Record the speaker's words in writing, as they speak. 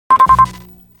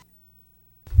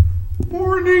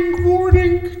Warning,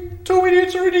 warning. Two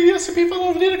idiots are in the SCP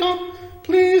fellow of Datacom.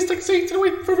 Please take a seat and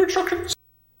wait for instructions.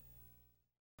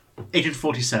 Agent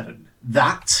 47.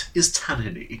 That is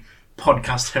Tanhany,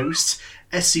 podcast host,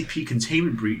 SCP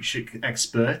containment breach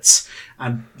expert,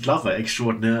 and lover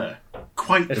extraordinaire.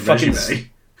 Quite the resume.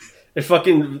 It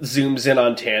fucking zooms in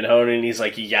on Tanhony and he's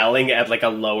like yelling at like a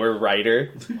lower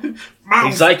writer.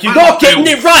 He's like, "You're not getting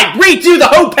it right! Redo the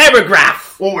whole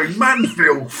paragraph!" Oi,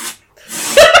 manfilth!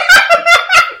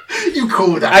 You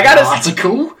call that an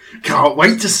article? Can't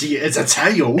wait to see it as a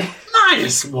tale.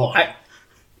 Nice one.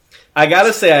 I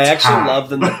gotta say, I actually love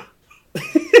the...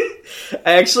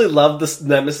 I actually love this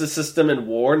Nemesis system in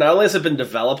War. Not only has it been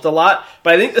developed a lot,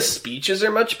 but I think the speeches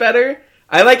are much better.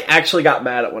 I actually got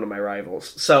mad at one of my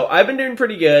rivals. So I've been doing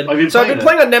pretty good. I've been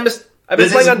playing on Nemesis.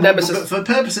 For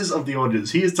purposes of the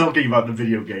audience, he is talking about the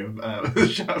video game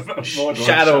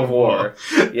Shadow of War.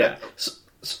 Yeah.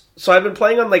 So I've been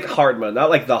playing on hard mode, not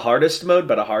like the hardest mode,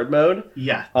 but a hard mode.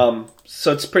 Yeah.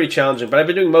 So it's pretty challenging, but I've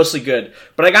been doing mostly good.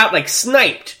 But I got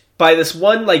sniped by this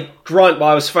one grunt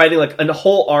while I was fighting a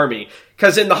whole army.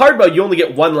 Because in the hard mode, you only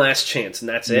get one last chance, and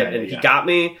that's it. And he got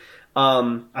me.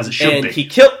 As it should be.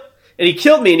 He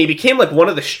killed me, and he became one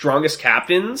of the strongest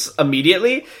captains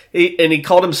immediately. And he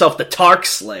called himself the Tark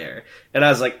Slayer. And I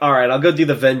was like, all right, I'll go do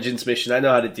the Vengeance mission. I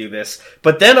know how to do this.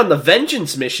 But then on the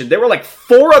Vengeance mission, there were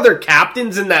 4 other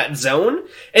captains in that zone,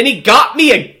 and he got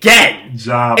me again.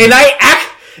 Job. And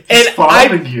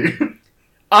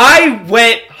I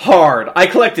went hard. I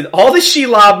collected all the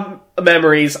Shelob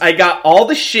memories. I got all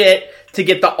the shit to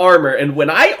get the armor. And when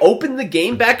I opened the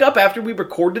game back up after we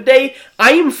record today,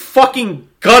 I am fucking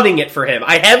gunning it for him.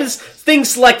 I have his thing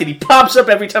selected. He pops up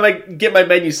every time I get my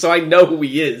menu, so I know who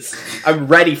he is. I'm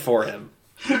ready for him.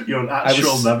 You're an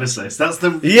actual nemesis. That's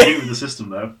the beauty of the system,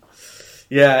 though.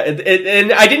 Yeah,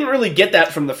 and I didn't really get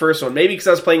that from the first one. Maybe because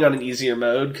I was playing on an easier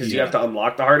mode, because you have to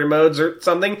unlock the harder modes or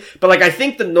something. But I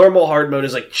think the normal hard mode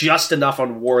is just enough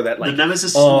on War that the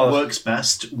nemesis works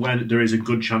best when there is a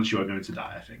good chance you are going to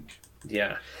die, I think.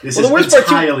 Yeah. This is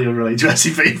entirely unrelated to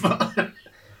SCP, but...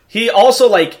 He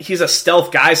also, he's a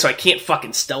stealth guy, so I can't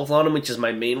fucking stealth on him, which is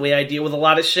my main way I deal with a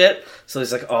lot of shit. So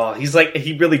he's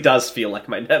he really does feel like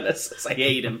my nemesis. I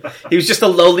hate him. He was just a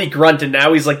lowly grunt, and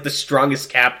now he's the strongest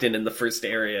captain in the first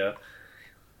area.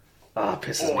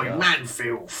 Pisses me off. Man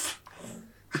filth.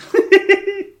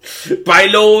 By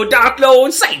low, dark low,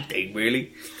 same thing,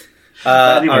 really.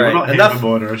 Anyway, we're not here for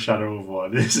Border or Shadow of War.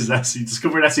 This is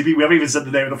Discovering SCP. We haven't even said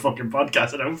the name of the fucking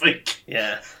podcast, I don't think.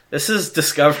 Yeah. This is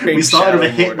Discovering We started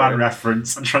with a Hitman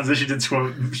reference and transitioned into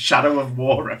a Shadow of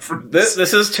War reference.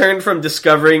 This has turned from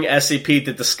Discovering SCP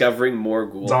to Discovering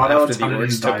Morgul after the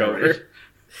Orcs took over.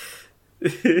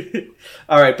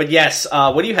 Alright, but yes,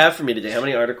 what do you have for me today? How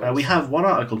many articles? We have one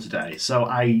article today. So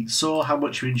I saw how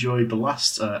much you enjoyed the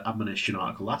last Admonition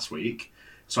article last week.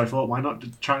 So I thought, why not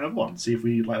try another one? See if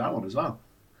we like that one as well.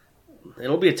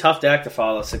 It'll be a tough act to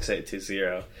follow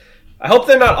 6820. I hope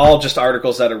they're not all just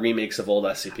articles that are remakes of old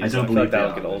SCPs. I don't believe that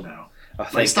would get old.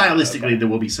 Stylistically, there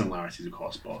will be similarities, of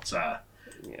course, but...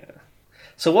 yeah.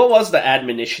 So what was the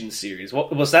Admonition series?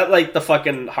 What was that the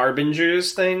fucking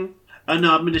Harbingers thing?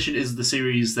 No, Admonition is the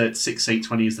series that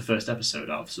 6820 is the first episode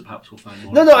of, so perhaps we'll find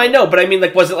more. No, I know, but I mean,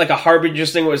 was it a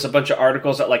Harbingers thing where it was a bunch of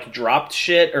articles that, dropped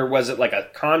shit, or was it, a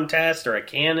contest or a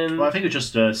canon? Well, I think it's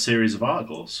just a series of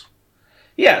articles.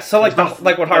 Yeah, so what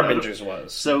Harbingers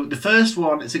was. So the first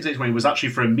one, 6820, was actually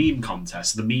for a meme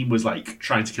contest. The meme was,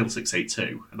 trying to kill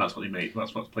 682, and that's what they made.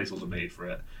 That's what Placeholder made for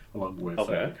it, along with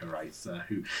co-writer,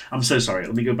 who... I'm so sorry,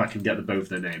 let me go back and get both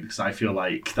their names, because I feel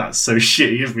like that's so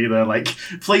shitty of me. They're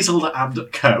Placeholder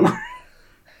and Co.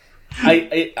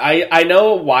 I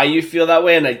know why you feel that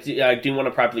way, and I do want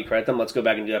to properly correct them. Let's go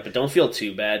back and do that, but don't feel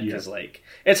too bad, because,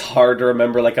 it's hard to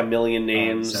remember, a million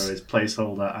names. So it's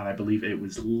Placeholder, and I believe it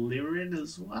was Lirin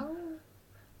as well?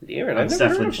 Lirin? I've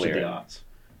never heard of Lirin. Did the art.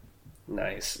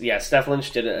 Nice. Yeah, Steph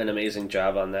Lynch did an amazing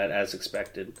job on that, as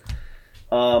expected.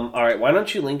 Alright, why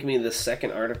don't you link me the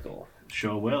second article?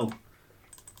 Sure will.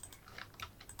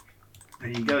 There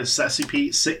you go, it's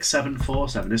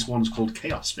SCP-6747. This one's called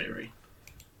Chaos Theory.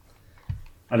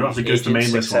 I don't have to go to the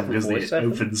main list one because it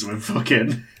opens with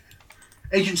fucking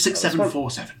Agent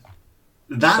 6747.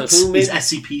 That is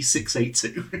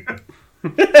SCP-682.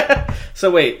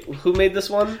 So wait, who made this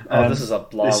one? This is a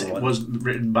long one. This was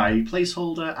written by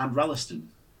Placeholder and Ralliston.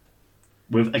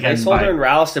 Placeholder and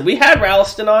Ralliston. We had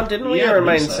Ralliston on, didn't we? Or am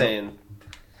I insane?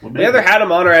 Well, we either had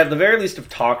him on or at the very least have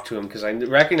talked to him, because I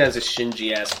recognize his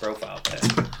Shinji-ass profile pic.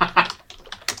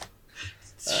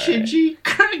 Shinji?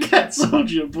 Crackhead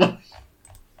soldier boy.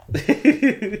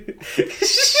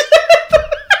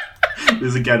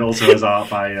 This again also has art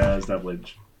by Steph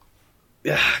Lynch.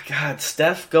 God,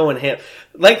 Steph going ham.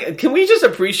 Like, can we just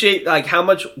appreciate like how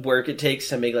much work it takes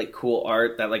to make like cool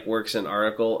art that like works in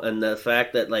Article, and the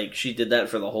fact that like she did that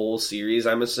for the whole series?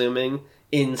 I'm assuming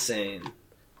insane.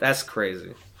 That's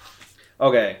crazy.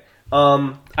 Okay.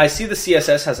 I see the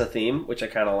CSS has a theme, which I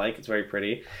kind of like. It's very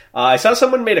pretty. I saw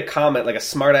someone made a comment, like a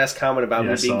smart-ass comment about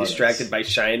me being distracted by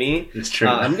Shiny. It's true.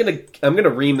 I'm gonna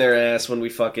ream their ass when we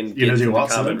fucking get to the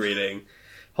comment reading.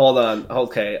 Hold on.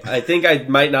 Okay. I think I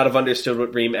might not have understood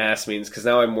what ream ass means, because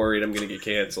now I'm worried I'm gonna get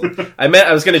canceled. I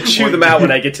was gonna chew them out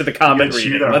when I get to the comment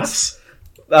reading.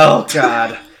 Oh,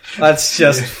 God. Let's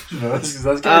just... Let's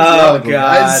oh,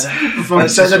 God. Before it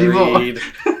says anymore.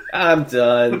 I'm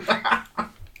done.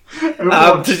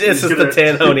 This is the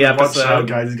Tanhoney episode.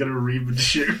 Guys, he's gonna read and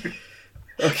shoot.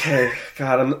 Okay,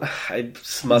 God, I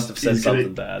must have said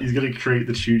something bad. He's gonna create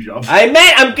the shoe job.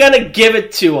 I'm gonna give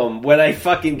it to him when I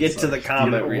fucking get to the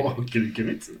comment reading. Gonna give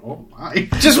it to him? Oh my!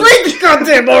 Just read the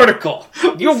goddamn article.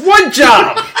 You have one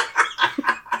job.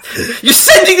 You're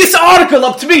sending this article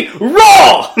up to me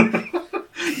raw.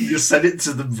 You send it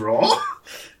to them raw.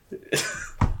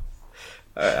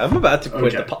 Alright, I'm about to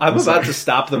quit I'm about to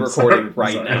stop the recording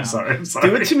right now. I'm sorry.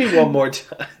 Do it to me one more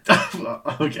time.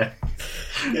 Okay.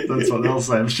 That's what they'll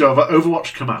say, I'm sure. But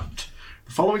Overwatch command.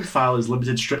 The following file is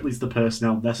limited strictly to the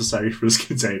personnel necessary for its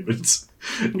containment,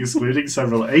 excluding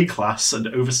several A-class and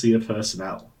overseer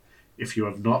personnel. If you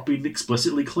have not been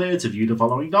explicitly cleared to view the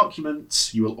following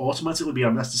documents, you will automatically be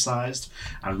amnesticized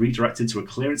and redirected to a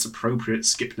clearance-appropriate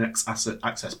SkipNext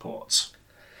access port.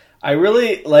 I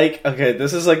really like... Okay,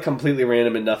 this is like completely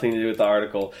random and nothing to do with the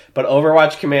article, but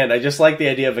Overwatch Command, I just like the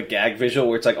idea of a gag visual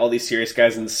where it's like all these serious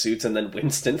guys in suits and then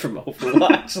Winston from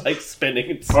Overwatch like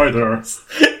spinning. Hi there.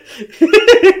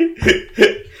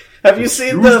 Have you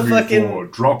seen the fucking... for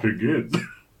dropping in.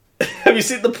 Have you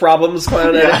seen the Problems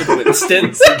Clown edit with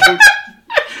Winston?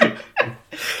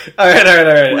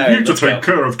 Alright. We need to take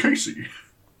care of Casey.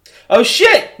 Oh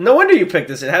shit! No wonder you picked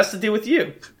this. It has to do with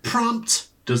you. Prompt.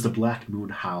 Does the Black Moon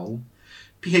howl?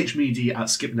 PHMD at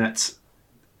Skipnet.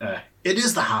 It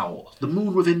is the howl. The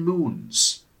moon within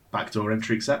moons. Backdoor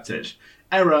entry accepted.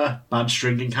 Error. Bad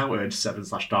string encountered.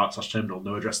 7/dark/terminal.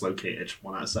 No address located.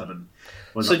 1 out of 7.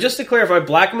 So just to clarify,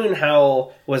 Black Moon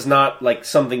Howl was not like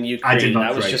something you created. I did not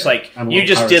that was create just it. like you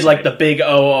just did like the big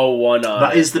 001 on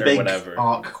that is the big whatever.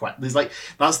 arc quest. There's like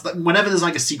whenever there's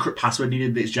like a secret password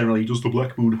needed, it's generally does the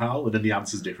Black Moon howl, and then the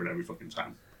answer's different every fucking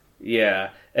time. Yeah,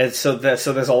 and so there's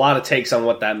a lot of takes on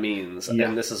what that means,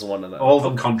 and this is one of them. All of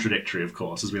them contradictory, of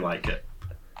course, as we like it.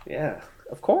 Yeah,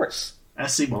 of course. I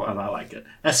like it.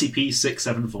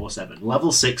 SCP-6747,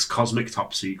 level 6 cosmic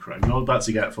top secret. You're about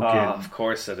to get fucking of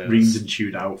course it is. reamed and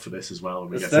chewed out for this as well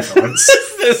when we get to comments.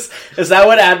 Is that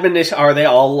what admonition? Are they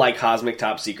all like cosmic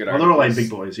top secret? Well, they're all like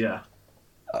big boys, yeah.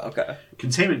 Okay.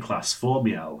 Containment class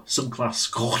Formiel, subclass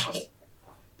Squirtle,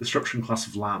 disruption class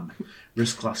of Lamb,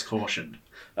 risk class Caution.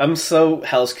 I'm so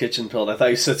Hell's Kitchen pilled. I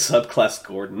thought you said subclass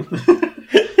Gordon.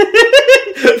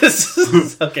 This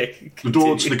is okay. Continue. The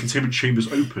door to the containment chamber is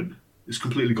open. It's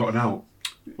completely gotten out.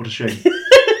 What a shame.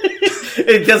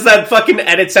 It does that fucking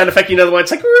edit sound effect, you know, the one it's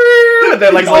like, and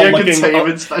they're like all looking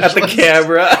at the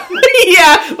camera.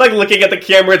 Yeah, like looking at the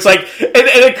camera. It's like, and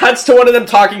it cuts to one of them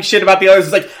talking shit about the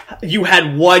others. It's like, you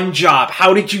had one job.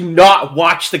 How did you not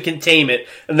watch the containment?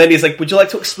 And then he's like, would you like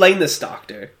to explain this,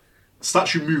 Doctor?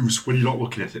 Statue moves when you're not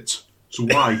looking at it. So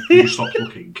why do you stop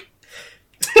looking?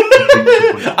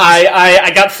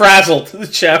 I got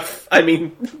frazzled, chef. I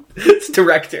mean, it's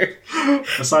director.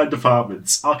 Assigned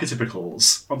departments,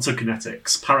 archetypicals,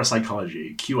 ontokinetics,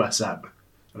 parapsychology, QSM. I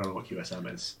don't know what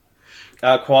QSM is.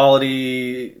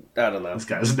 Quality... I don't know. This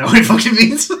guy doesn't know what it fucking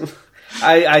means.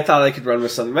 I thought I could run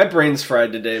with something. My brain's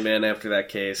fried today, man, after that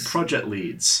case. Project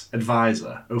leads,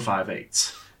 advisor,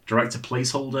 058. Director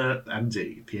placeholder,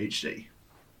 MD, PhD.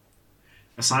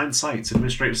 Assigned sites,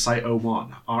 administrative site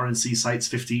 01, RNC sites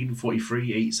 15,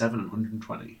 43, 87, and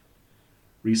 120.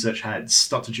 Research heads,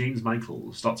 Dr. James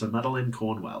Michaels, Dr. Madeline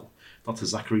Cornwell, Dr.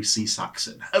 Zachary C.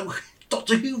 Saxon. Oh,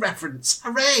 Doctor Who reference!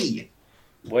 Hooray!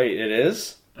 Wait, it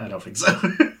is? I don't think so.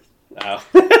 Oh.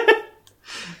 I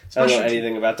don't know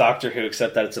anything about Doctor Who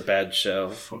except that it's a bad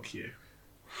show. Fuck you.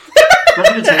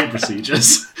 Documentation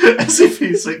procedures.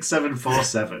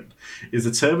 SCP-6747 is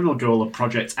the terminal goal of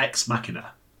Project Ex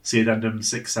Machina. See addendum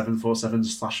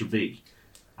 6747/V,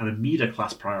 and a MEDA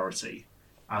class priority.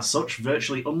 As such,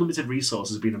 virtually unlimited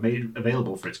resources have been made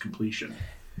available for its completion.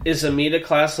 Is a MEDA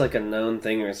class like a known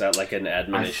thing, or is that like an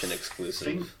admonition exclusive?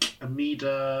 I think a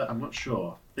MEDA, I'm not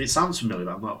sure. It sounds familiar,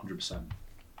 but I'm not 100%.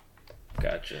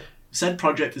 Gotcha. Said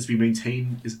project is being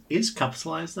maintained, is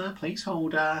capitalised there,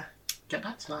 placeholder. get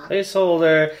back to that.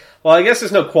 Placeholder. Well, I guess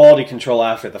there's no quality control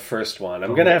after the first one.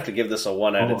 I'm going to have to give this a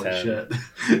 1 out of 10. Shit.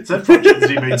 Said project is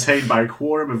being maintained by a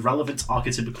quorum of relevant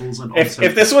archetypicals and...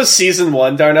 If this was Season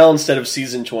 1, Darnell, instead of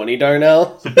Season 20,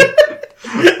 Darnell...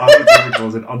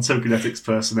 archetypicals and ontokinetics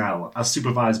personnel, as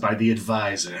supervised by the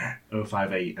Advisor,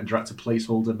 058, and Director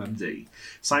Placeholder, MD.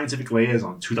 Scientific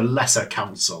Liaison to the Lesser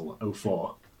Council,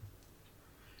 04.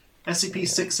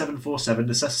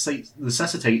 SCP-6747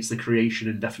 necessitates the creation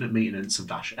and indefinite maintenance of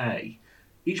Dash-A.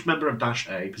 Each member of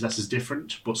Dash-A possesses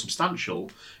different, but substantial,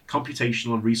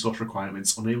 computational and resource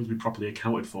requirements unable to be properly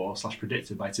accounted for /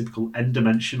 predicted by typical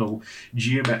n-dimensional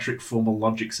geometric formal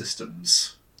logic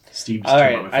systems.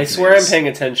 Alright, I swear I'm paying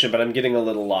attention, but I'm getting a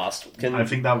little lost. I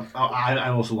think that...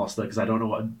 I'm also lost there, because I don't know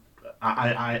what...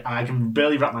 I can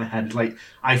barely wrap my head. Like,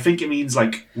 I think it means,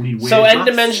 like, we need weird So maths.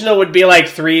 n-dimensional would be, like,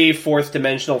 3, 4th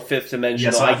dimensional, 5th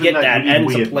dimensional. So I get that, and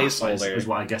n's a weird placeholder. maths is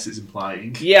what I guess it's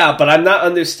implying. Yeah, but I'm not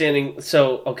understanding...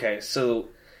 So, okay, so...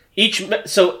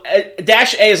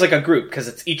 Dash A is like a group, because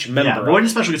it's each member. Yeah, but we're in a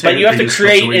special containment. But you have to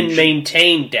create so and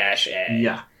maintain Dash A.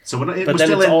 Yeah. So we're But then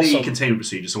still it's in also... the containment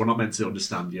procedure, so we're not meant to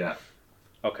understand yet.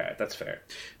 Okay, that's fair.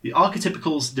 The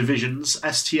archetypicals divisions,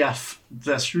 STF,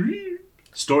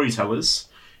 storytellers,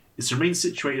 is to remain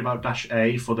situated about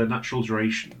Dash-A for their natural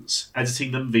durations,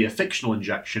 editing them via fictional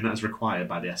injection as required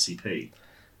by the SCP.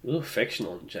 Ooh,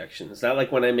 fictional injection. Is that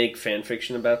like when I make fan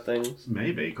fiction about things?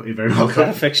 Maybe. Could be very well Is that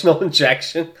a fictional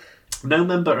injection? No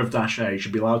member of Dash-A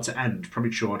should be allowed to end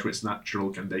premature to its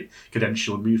natural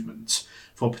cadential movement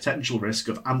for potential risk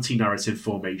of anti-narrative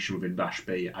formation within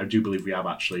Dash-B. I do believe we have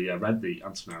actually read the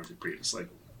anti-narrative previously.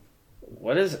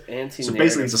 What is anti-narrative? So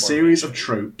basically it's a series of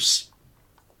tropes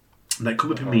that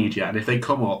come up in media, and if they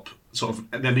come up, sort of,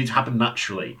 and then they happen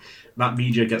naturally, that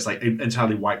media gets like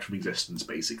entirely wiped from existence,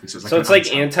 basically. So it's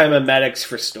like anti-memetics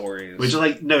for stories. Which is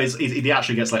like, no, it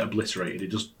actually gets like obliterated. It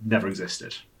just never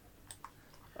existed.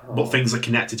 But things that are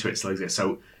connected to it still exist.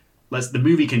 So the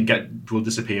movie will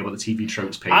disappear, but the TV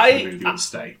tropes page for the movie will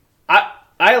stay.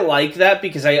 I like that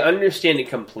because I understand it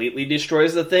completely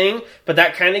destroys the thing, but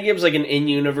that kind of gives like an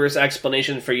in-universe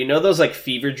explanation for, those like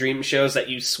fever dream shows that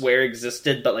you swear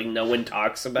existed but like no one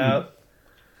talks about?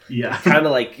 Yeah. Kind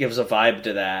of like gives a vibe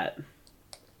to that.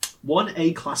 One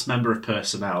A-class member of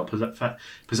personnel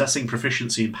possessing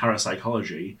proficiency in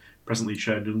parapsychology, presently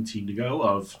Chernobyl Nigo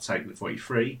of Site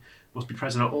 43, must be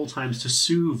present at all times to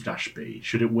soothe Dash-B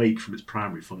should it wake from its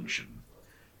primary function.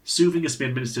 Soothing is to be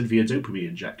administered via dopamine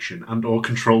injection and or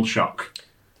controlled shock.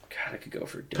 God, I could go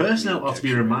for dopamine Personnel are to be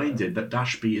injection reminded that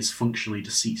Dash-B is functionally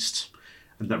deceased,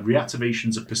 and that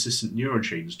reactivations of persistent neuron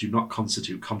chains do not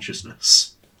constitute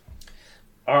consciousness.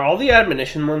 Are all the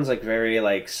admonition ones like very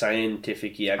like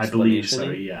scientific-y explanation? I believe so,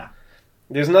 yeah.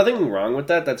 There's nothing wrong with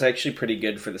that. That's actually pretty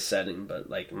good for the setting, but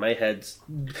like my head's...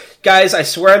 Guys, I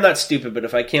swear I'm not stupid, but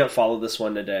if I can't follow this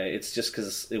one today, it's just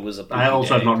because it was a... I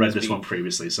also have not read this one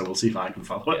previously, so we'll see if I can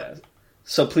follow it. Yeah.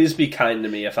 So please be kind to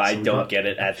me if I don't get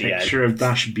it at the end. Picture of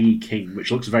Dash-B King, which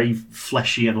looks very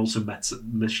fleshy and also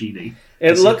machine-y.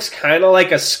 It looks kind of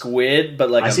like a squid,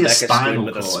 but like a mecha squid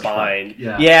with a spine.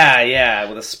 Yeah,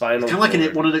 with a spinal kind of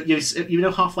like one of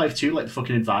the Half-Life 2, like the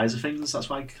fucking advisor things. That's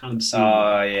why I kind of see.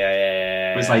 Oh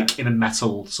yeah. But it's like in a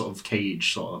metal sort of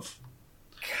cage, sort of.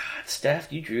 God,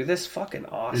 Steph, you drew this fucking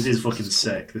awesome. This is fucking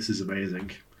sick. This is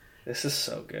amazing. This is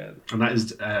so good. And that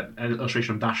is an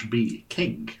illustration of Dash-B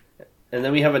King. And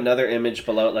then we have another image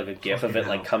below it, like a gif of it,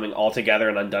 like coming all together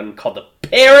and undone, called the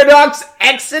Paradox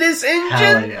Exodus Engine.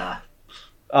 Hell yeah!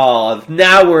 Oh,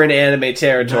 now we're in anime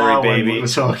territory, baby. We're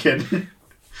talking.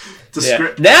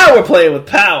 Now we're playing with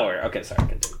power. Okay, sorry.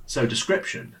 Continue. So,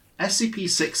 description: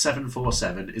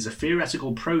 SCP-6747 is a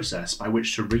theoretical process by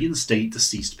which to reinstate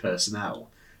deceased personnel.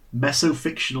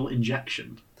 Mesofictional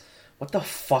injection. What the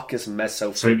fuck is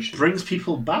mesofiction? So it brings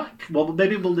people back. Well,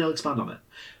 maybe they'll expand on it.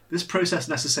 This process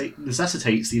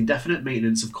necessitates the indefinite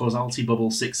maintenance of Causality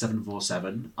Bubble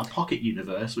 6747, a pocket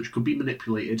universe which could be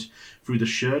manipulated through the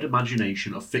shared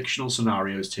imagination of fictional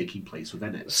scenarios taking place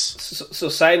within it. So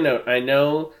side note, I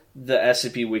know the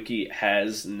SCP Wiki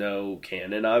has no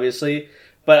canon, obviously,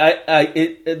 but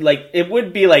it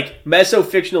would be like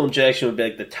mesofictional injection would be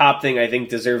like the top thing I think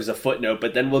deserves a footnote,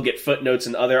 but then we'll get footnotes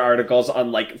in other articles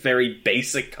on like very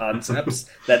basic concepts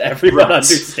that everyone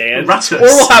understands. Or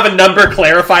we'll have a number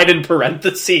clarified in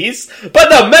parentheses. But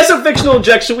no, mesofictional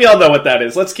injection, we all know what that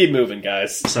is. Let's keep moving,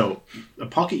 guys. So, a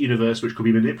pocket universe which could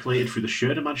be manipulated through the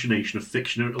shared imagination of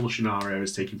fictional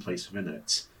scenarios taking place within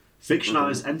it.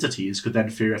 Fictionalized entities could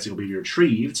then theoretically be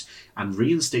retrieved and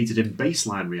reinstated in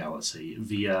baseline reality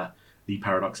via The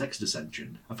Paradox Exodus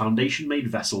engine, a Foundation-made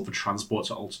vessel for transport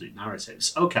to alternate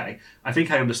narratives. Okay, I think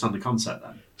I understand the concept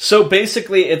then. So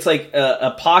basically, it's like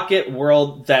a pocket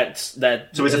world that.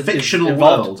 So it's a fictional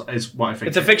world, is what I think.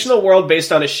 It's a fictional world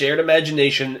based on a shared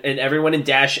imagination, and everyone in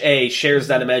Dash A shares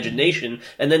that imagination,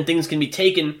 and then things can be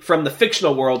taken from the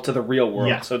fictional world to the real world.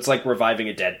 Yeah. So it's like reviving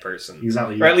a dead person.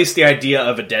 Exactly. Or at least the idea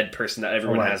of a dead person that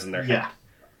everyone has in their head. Yeah.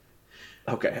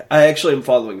 Okay, I actually am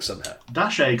following somehow.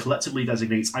 Dash A collectively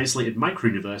designates isolated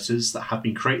microuniverses that have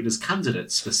been created as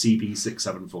candidates for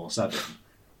CB6747.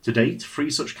 To date,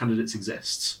 3 such candidates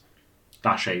exist.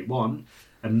 Dash A1,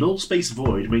 a null space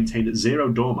void maintained at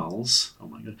 0 dormals. Oh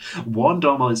my god. 1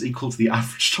 dormal is equal to the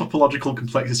average topological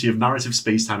complexity of narrative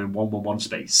spacetime in 111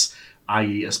 space,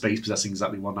 i.e. a space possessing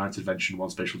exactly 1 narrative dimension, 1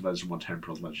 spatial dimension, 1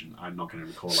 temporal dimension. I'm not going to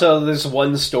recall So there's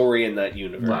one story in that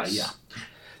universe. Right, yeah.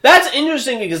 That's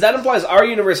interesting because that implies our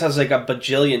universe has like a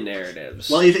bajillion narratives.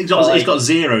 Well, it's got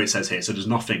 0, it says here, so there's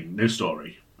nothing, no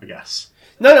story, I guess.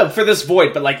 No, for this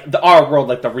void, but like our world,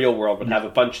 like the real world, would have a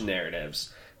bunch of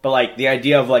narratives. But like the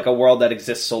idea of like a world that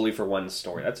exists solely for one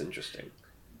story, that's interesting.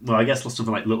 Well, I guess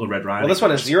something like Little Red Riding. Well, this one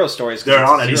has 0 stories. There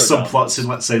aren't any 0 subplots in,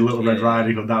 let's say, Little Red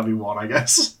Riding Hood. That'd be one, I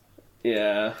guess.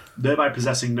 Yeah. Thereby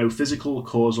possessing no physical,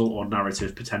 causal, or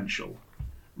narrative potential.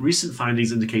 Recent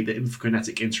findings indicate that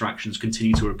infokinetic interactions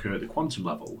continue to occur at the quantum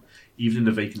level, even in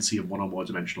the vacancy of 1 or more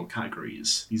dimensional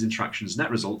categories. These interactions' net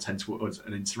result tend towards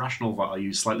an interrational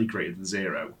value slightly greater than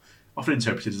 0, often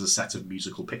interpreted as a set of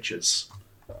musical pictures.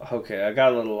 Okay, I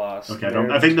got a little lost. Okay,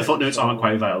 I think the footnotes aren't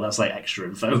quite valid. That's like extra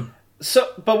info. So,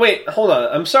 but wait, hold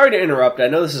on. I'm sorry to interrupt. I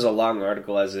know this is a long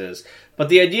article as is, but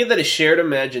the idea that a shared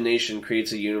imagination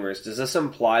creates a universe, does this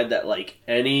imply that like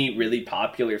any really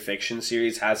popular fiction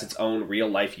series has its own real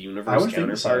life universe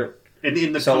counterpart? So.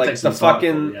 In the So like context the of this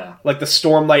fucking article, yeah. like the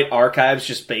Stormlight archives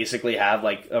just basically have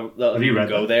like Have you read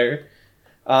go them? there.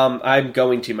 I'm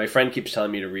going to. My friend keeps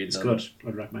telling me to read them. Good.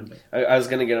 I'd recommend it. I was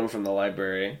going to get them from the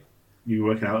library. You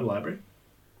working out at the library?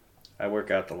 I work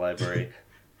out the library.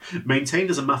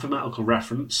 Maintained as a mathematical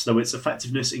reference, though its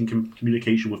effectiveness in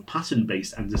communication with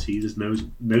pattern-based entities is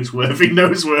noseworthy. I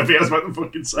was about to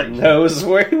fucking say.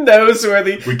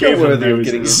 Noseworthy. We gave them Noteworthy of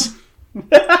getting noses.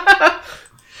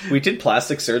 We did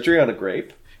plastic surgery on a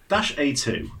grape. Dash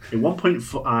A2, a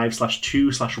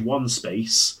 1.5/2/1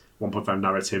 space, 1.5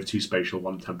 narrative, 2 spatial,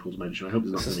 1 temporal dimension. I hope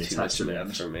there's not going to be a Too text in much the math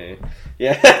end. for me.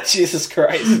 Yeah, Jesus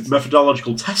Christ.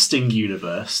 Methodological testing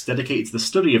universe dedicated to the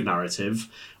study of narrative,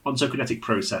 ontokinetic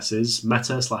processes,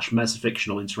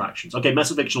 meta/metafictional interactions. Okay,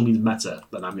 metafictional means meta,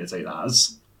 then I'm going to take that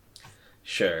as.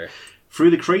 Sure. Through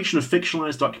the creation of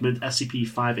fictionalized document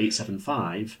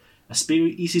SCP-5875, a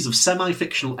species of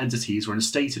semi-fictional entities were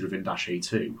instated within Dash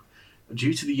A2.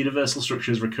 Due to the universal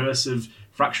structure's recursive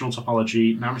fractional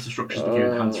topology, narrative structures became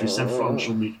enhanced through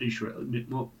sequential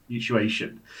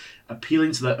mutuation,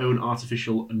 appealing to their own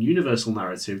artificial and universal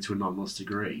narrative to a anomalous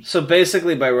degree. So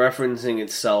basically, by referencing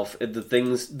itself,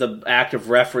 the act of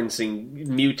referencing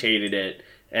mutated it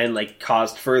and like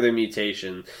caused further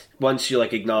mutation. Once you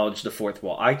like acknowledge the fourth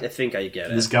wall, I think I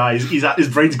get it. This guy, his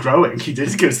brain's growing. He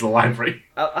did go to the library.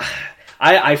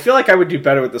 I feel like I would do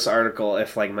better with this article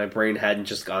if like my brain hadn't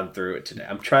just gone through it today.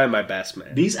 I'm trying my best,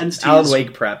 man. These entities, Alan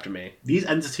Wake prepped me. These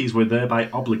entities were thereby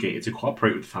obligated to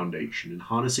cooperate with the Foundation in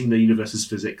harnessing the universe's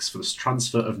physics for the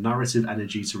transfer of narrative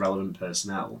energy to relevant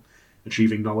personnel,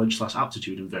 achieving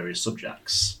knowledge/aptitude in various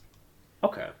subjects.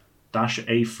 Okay. Dash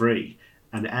A3,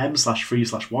 an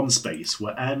M/3/1 space,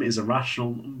 where M is a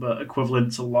rational number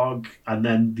equivalent to log, and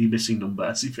then the missing number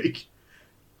SCP.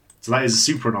 So that is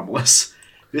super anomalous.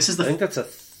 This is I think that's a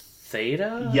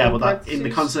theta? Yeah, well, that in the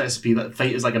concept SCP, that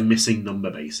theta is like a missing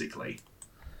number, basically.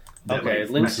 That, Okay, like, it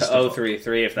links to messes stuff up.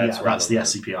 033 if that's yeah, relevant. that's the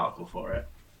SCP article for it.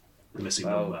 The missing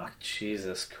Oh, number.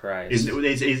 Jesus Christ.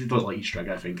 It's like Easter egg,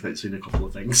 I think. It's in a couple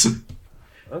of things.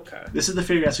 Okay. This is the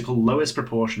theoretical lowest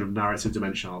proportion of narrative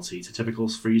dimensionality to typical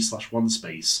 3/1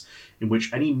 space, in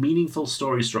which any meaningful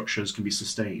story structures can be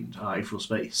sustained, i.e. for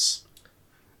space.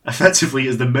 Effectively,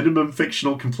 is the minimum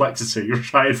fictional complexity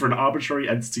required for an arbitrary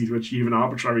entity to achieve an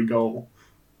arbitrary goal.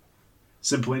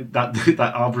 Simply, that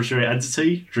arbitrary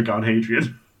entity, Dragon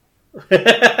Hadrian.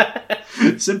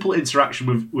 Simple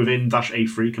interaction within Dash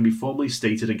A3 can be formally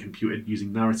stated and computed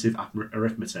using narrative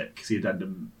arithmetic. See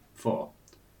Addendum 4.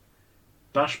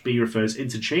 Dash B refers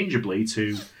interchangeably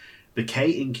to the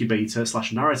K incubator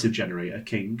 / narrative generator,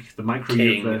 King, the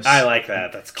micro-universe... King. I like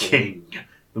that. That's cool. King,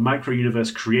 the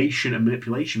micro-universe creation and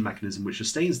manipulation mechanism which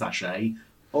sustains Dash A,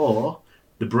 or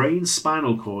the brain,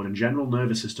 spinal cord, and general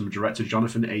nervous system of Director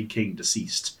Jonathan A. King,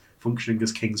 deceased, functioning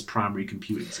as King's primary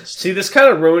computing system. See, this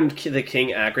kind of ruined the King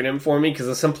acronym for me, because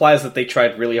this implies that they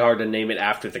tried really hard to name it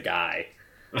after the guy.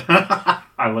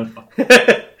 I love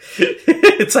that.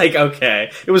 It's like,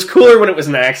 okay. It was cooler when it was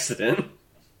an accident.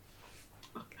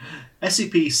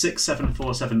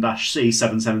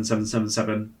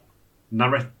 SCP-6747-C77777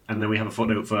 and then we have a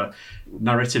footnote for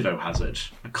narrativo hazard,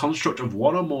 a construct of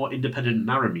one or more independent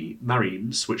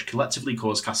naremes which collectively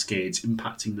cause cascades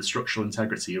impacting the structural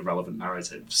integrity of relevant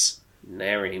narratives.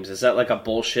 Naremes, is that like a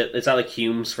bullshit? Is that like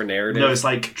Humes for narrative? No, it's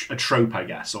like a trope, I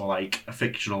guess, or like a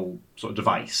fictional sort of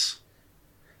device.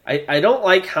 I don't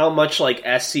like how much like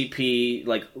SCP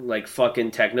like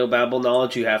fucking technobabble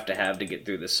knowledge you have to get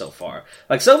through this so far.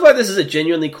 Like so far this is a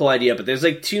genuinely cool idea, but there's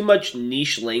like too much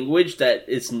niche language that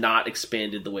it's not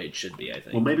expanded the way it should be, I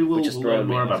think. Well, maybe we'll learn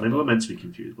more about it. Maybe we're meant to be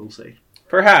confused, we'll see.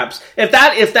 Perhaps. If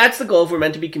that's the goal, if we're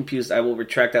meant to be confused, I will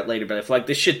retract that later, but if like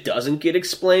this shit doesn't get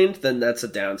explained, then that's a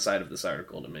downside of this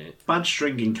article to me. Bad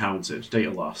string encountered,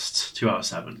 data lost, 2 out of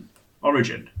 7.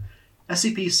 Origin.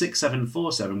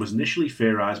 SCP-6747 was initially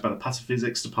theorized by the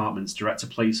Pataphysics Department's Director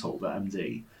Placeholder,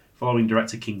 MD, following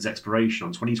Director King's expiration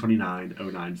on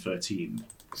 2029-09-13.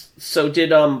 So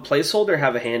did Placeholder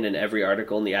have a hand in every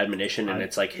article in the admonition, and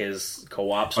it's like his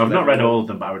co-ops? I've not read all of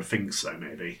them, but I would think so,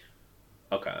 maybe.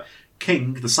 Okay.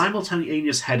 King, the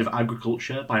simultaneous head of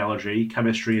agriculture, biology,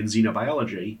 chemistry, and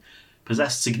xenobiology,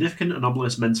 possessed significant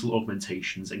anomalous mental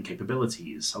augmentations and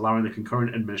capabilities, allowing the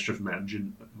concurrent administrative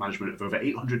management of over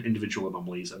 800 individual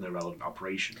anomalies and their relevant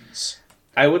operations.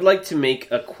 I would like to make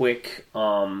a quick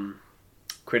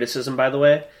criticism, by the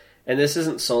way, and this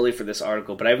isn't solely for this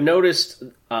article, but I've noticed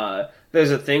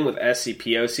there's a thing with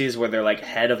SCPOCs where they're like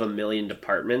head of a million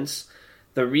departments.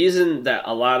 The reason that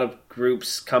a lot of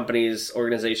groups, companies,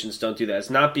 organizations don't do that is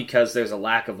not because there's a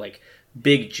lack of like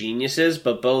big geniuses,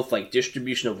 but both like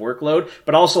distribution of workload,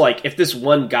 but also like if this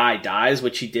one guy dies,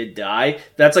 which he did die,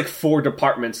 that's like 4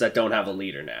 departments that don't have a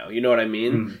leader now. You know what I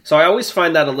mean? So I always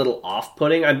find that a little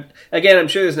off-putting. I'm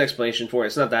sure there's an explanation for it.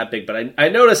 It's not that big, but I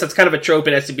notice that's kind of a trope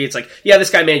in SCP. It's like, yeah, this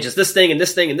guy manages this thing and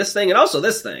this thing and this thing and also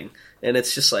this thing. And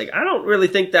it's just like, I don't really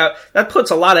think that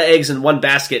puts a lot of eggs in one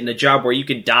basket in a job where you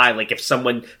could die like if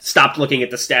someone stopped looking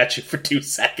at the statue for 2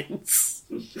 seconds.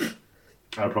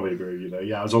 I would probably agree with you there.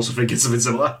 Yeah, I was also thinking something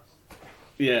similar.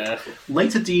 Yeah.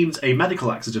 Later deemed a medical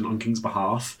accident on King's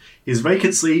behalf, his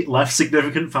vacancy left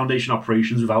significant Foundation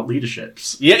operations without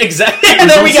leaderships. Yeah, exactly.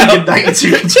 There we go. In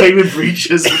 92 containment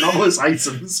breaches and anomalous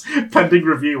items, pending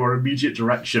review or immediate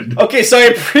direction. Okay, so I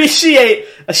appreciate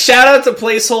a shout out to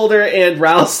Placeholder and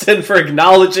Ralston for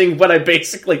acknowledging what I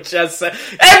basically just said.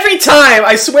 Every time,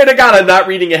 I swear to God, I'm not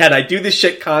reading ahead. I do this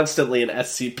shit constantly in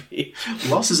SCP.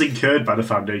 Losses incurred by the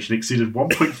Foundation exceeded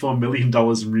 $1.4 million in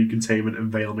recontainment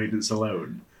and veil maintenance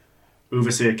alone.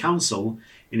 Overseer Council,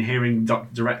 in hearing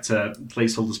Director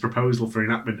Placeholder's proposal for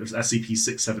enactment of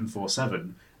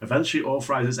SCP-6747, eventually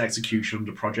authorised its execution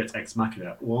under Project Ex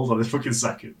Machina. Hold on a fucking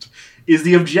second. Is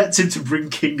the objective to bring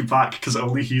King back because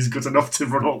only he's good enough to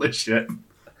run all this shit?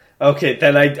 Okay,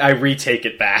 then I retake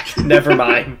it back. Never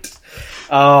mind.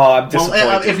 Oh, I'm disappointed.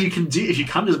 Well, if you can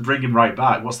just bring him right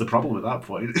back, what's the problem at that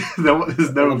point?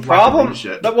 There's no problem.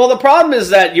 Shit. Well, the problem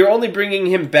is that you're only bringing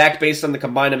him back based on the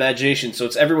combined imagination, so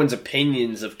it's everyone's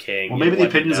opinions of King. Well, maybe the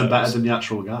opinions are better than the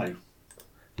actual guy.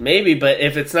 Maybe, but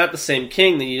if it's not the same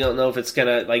King, then you don't know if it's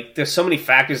gonna like. There's so many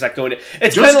factors that go into.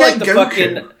 It's kind of like the Goku.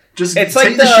 fucking. Just it's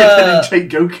take like the ship in and take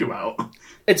Goku out.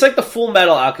 It's like the Full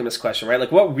Metal Alchemist question, right?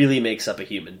 Like, what really makes up a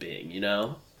human being? You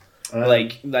know.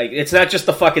 Like it's not just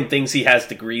the fucking things he has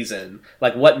degrees in.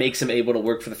 Like, what makes him able to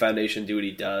work for the Foundation, do what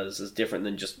he does, is different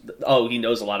than just, he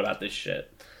knows a lot about this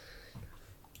shit.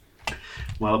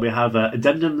 Well, we have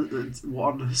addendum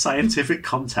 1, scientific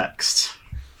context.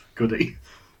 Goody.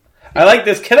 I like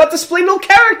this. Cannot display no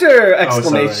character!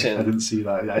 Exclamation. I didn't see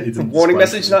that. Warning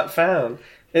message not found.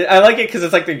 I like it because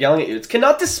it's like they're yelling at you. It's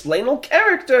cannot display no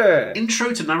character!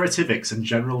 Intro to narrativics and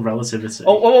general relativity.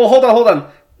 Oh, hold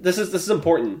on. This is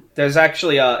important. There's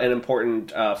actually an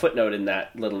important footnote in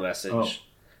that little message. Oh.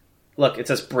 Look, it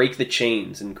says break the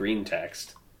chains in green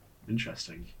text.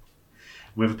 Interesting.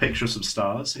 We have a picture of some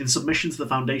stars. In submission to the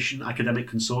Foundation Academic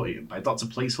Consortium by Dr.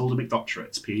 Placeholder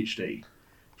McDoctorates, PhD,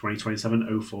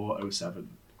 2027-04-07.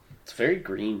 It's very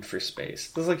green for space.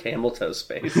 This is like Hamilton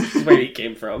space. This is where he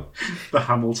came from. The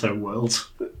Hamilton world.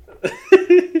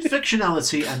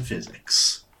 Fictionality and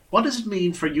physics. What does it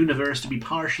mean for a universe to be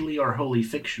partially or wholly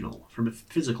fictional from a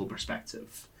physical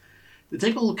perspective? The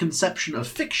typical conception of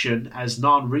fiction as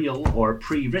non-real or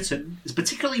pre-written is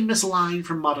particularly misaligned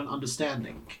from modern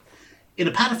understanding. In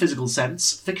a pataphysical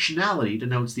sense, fictionality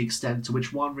denotes the extent to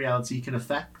which one reality can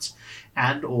affect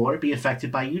and or be affected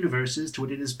by universes to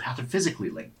which it is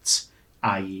pataphysically linked,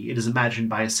 i.e. it is imagined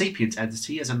by a sapient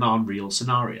entity as a non-real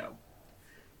scenario.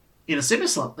 In a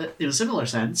similar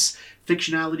sense,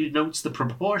 fictionality denotes the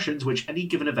proportions which any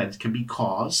given event can be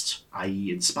caused,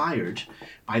 i.e. inspired,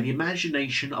 by the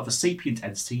imagination of a sapient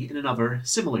entity in another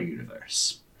similar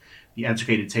universe. The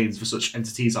educated terms for such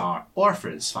entities are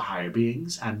orphers for higher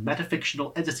beings and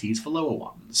metafictional entities for lower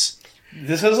ones.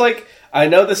 This is like, I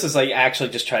know this is like actually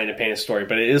just trying to paint a story,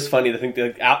 but it is funny to think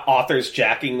that authors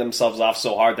jacking themselves off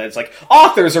so hard that it's like,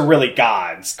 authors are really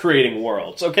gods creating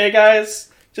worlds. Okay, guys?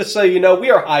 Just so you know, we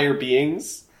are higher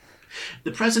beings.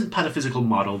 The present pataphysical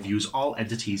model views all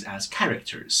entities as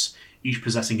characters, each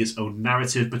possessing its own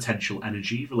narrative potential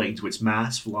energy relating to its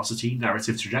mass, velocity,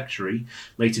 narrative trajectory,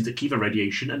 latent Akiva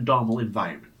radiation, and normal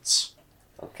environments.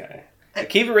 Okay.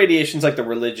 Akiva radiation's like the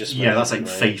religious Yeah, that's like right?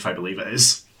 faith, I believe it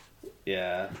is.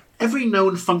 Yeah. Every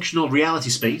known functional reality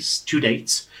space, to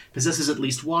date, possesses at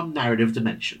least one narrative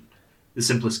dimension. The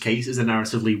simplest case is a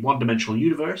narratively one-dimensional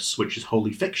universe, which is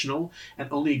wholly fictional and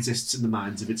only exists in the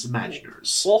minds of its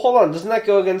imaginers. Well, hold on. Doesn't that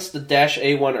go against the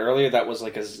 -A one earlier that was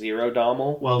like a zero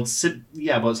domal? Well,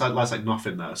 but that's like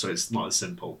nothing though, so it's not as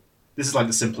simple. This is like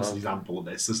the simplest example of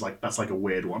this. That's like a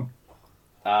weird one.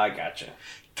 Gotcha.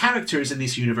 Characters in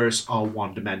this universe are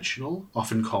one-dimensional,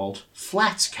 often called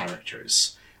flat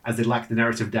characters, as they lack the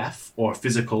narrative depth or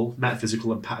physical,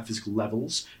 metaphysical, and pataphysical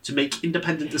levels to make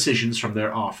independent decisions from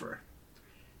their author.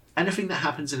 Anything that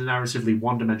happens in a narratively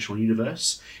one-dimensional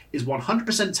universe is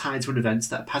 100% tied to an event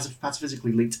that a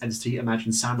pataphysically linked entity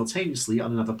imagines simultaneously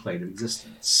on another plane of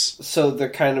existence. So they're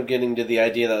kind of getting to the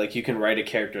idea that like you can write a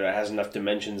character that has enough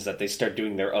dimensions that they start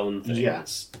doing their own things. Yeah.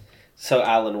 So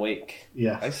Alan Wake.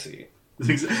 Yeah. I see.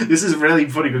 This is really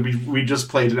funny because we just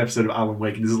played an episode of Alan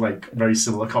Wake and this is like very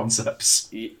similar concepts.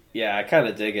 Yeah, I kind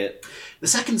of dig it. The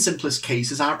second simplest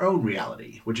case is our own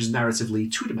reality, which is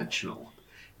narratively two-dimensional.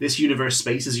 This universe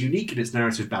space is unique in its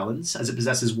narrative balance, as it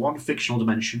possesses one fictional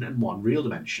dimension and one real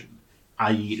dimension,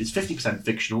 i.e. it is 50%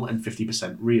 fictional and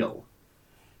 50% real.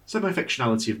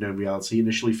 Semi-fictionality of known reality,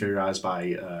 initially theorized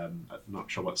by, I'm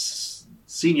not sure what,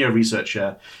 senior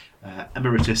researcher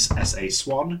Emeritus S.A.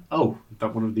 Swan,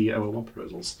 that one of the 001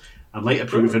 proposals, and later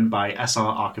proven by SR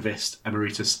archivist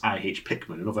Emeritus I.H.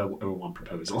 Pickman, another 001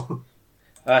 proposal.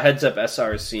 Heads up,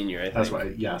 SR is senior, I think. That's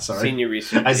right, yeah, sorry. Senior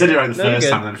research. I said it right the first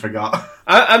time and then I forgot.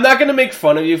 I'm not going to make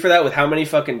fun of you for that with how many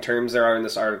fucking terms there are in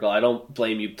this article. I don't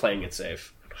blame you playing it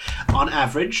safe. On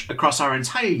average, across our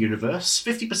entire universe,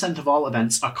 50% of all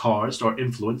events are caused or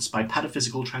influenced by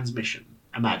pataphysical transmission,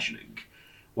 imagining,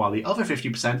 while the other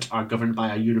 50% are governed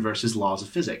by our universe's laws of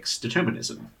physics,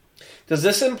 determinism. Does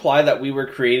this imply that we were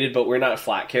created but we're not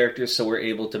flat characters, so we're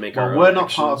able to make our own we're not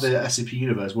actions? part of the SCP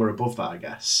universe, we're above that, I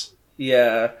guess.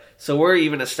 Yeah, so we're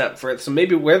even a step further. So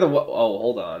maybe we're the... Oh,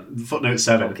 hold on. Footnote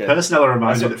 7. Okay. Personnel are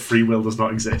reminded that free will does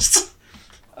not exist.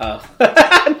 Oh.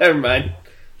 Never mind.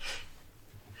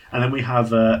 And then we have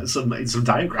some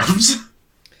diagrams.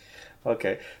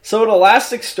 Okay. So an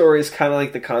elastic story is kind of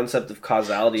like the concept of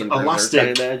causality in Berserk, I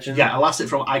imagine. Yeah, elastic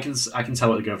from... I can tell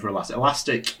what to go for elastic.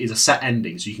 Elastic is a set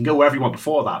ending, so you can go wherever you want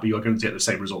before that, but you're going to get the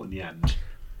same result in the end.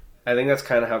 I think that's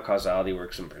kind of how causality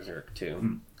works in Berserk,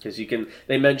 too. Because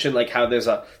they mention like how there's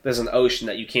an ocean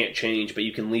that you can't change, but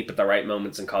you can leap at the right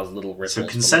moments and cause little ripples. So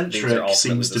concentric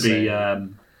seems to be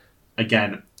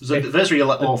again. So the first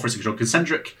real all physics control.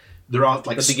 Concentric, there are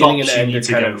like the beginning and stops you end need are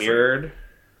to kind go of mirrored. through.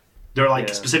 There are like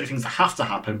specific things that have to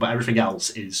happen, but everything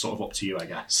else is sort of up to you, I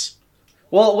guess.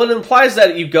 Well, what implies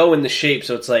that you go in the shape,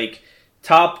 so it's like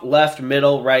top, left,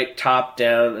 middle, right, top,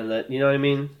 down, and then you know what I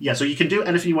mean? Yeah, so you can do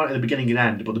anything you want at the beginning and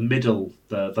end, but the middle,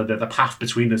 the path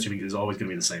between those two things is always going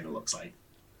to be the same. It looks like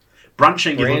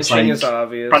branching is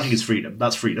obvious. Branching is freedom.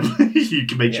 That's freedom. You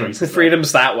can make choices.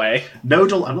 Freedom's that way.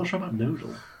 Nodal. I'm not sure about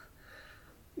nodal.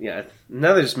 Yeah,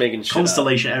 now they're just making shit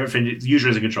Constellation. up. Everything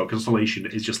usually is in control. Constellation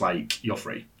is just like you're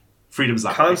free. Freedom's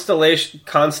that Constellation.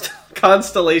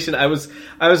 Constellation. I was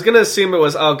gonna assume it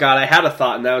was. Oh god, I had a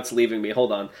thought and now it's leaving me.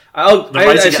 Hold on.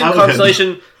 I assume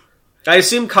Constellation. I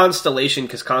assume Constellation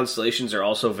because constellations are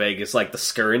also vague. It's like the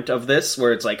scurrent of this,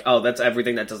 where it's like, oh, that's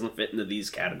everything that doesn't fit into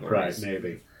these categories. Right,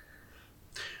 maybe.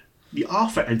 The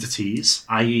author entities,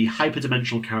 i.e.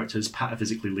 hyperdimensional characters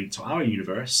pataphysically linked to our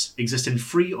universe, exist in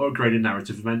 3 or greater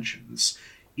narrative dimensions,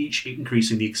 each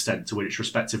increasing the extent to which its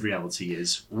respective reality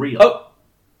is real. Oh,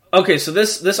 okay, so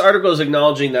this article is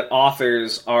acknowledging that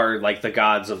authors are like the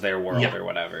gods of their world or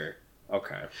whatever.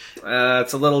 Okay.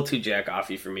 It's a little too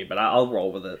jack-offy for me, but I'll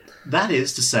roll with it. That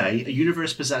is to say, a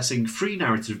universe possessing 3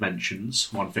 narrative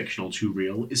dimensions, 1 fictional, 2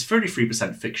 real, is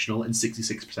 33% fictional and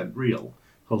 66% real.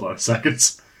 Hold on a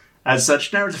second. As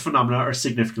such, narrative phenomena are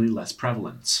significantly less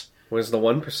prevalent. Where's the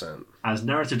 1%? As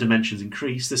narrative dimensions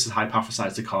increase, this is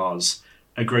hypothesized to cause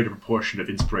a greater proportion of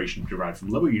inspiration derived from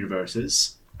lower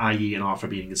universes, i.e. an author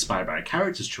being inspired by a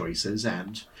character's choices,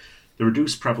 and the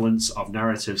reduced prevalence of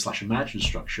narrative/imagined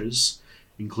structures,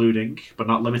 including, but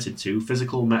not limited to,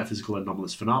 physical, metaphysical, and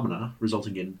anomalous phenomena,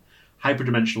 resulting in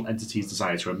hyperdimensional entities'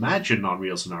 desire to imagine a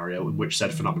non-real scenario in which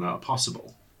said phenomena are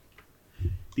possible.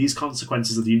 These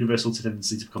consequences of the universal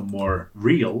tendency to become more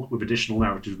real, with additional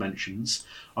narrative dimensions,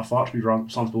 are thought to be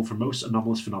responsible for most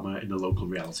anomalous phenomena in the local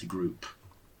reality group.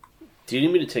 Do you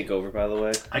need me to take over, by the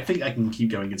way? I think I can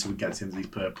keep going until we get to these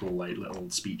purple little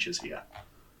speeches here.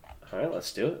 Alright,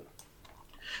 let's do it.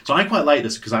 So I quite like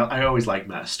this, because I always like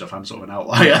meta stuff. I'm sort of an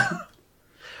outlier.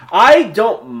 I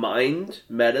don't mind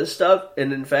meta stuff,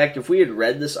 and in fact, if we had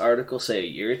read this article, say, a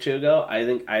year or two ago, I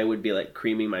think I would be, like,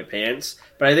 creaming my pants.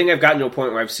 But I think I've gotten to a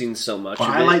point where I've seen so much But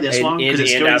of I it. like this one, because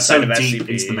it's going so deep SCP.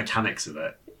 into the mechanics of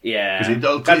it. Yeah,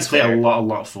 Because it's clear a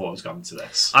lot of thought has gone into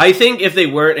this. I think if they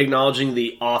weren't acknowledging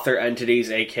the author entities,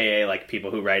 aka like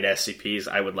people who write SCPs,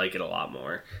 I would like it a lot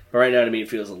more. But right now, to me, it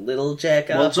feels a little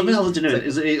jack up. Well, something else to know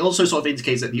is it also sort of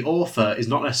indicates that the author is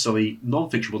not necessarily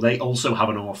non-fictional. They also have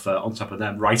an author on top of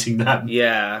them writing them.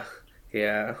 Yeah.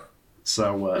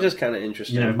 So It's just kind of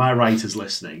interesting. if my writer's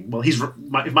listening, well,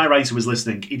 if my writer was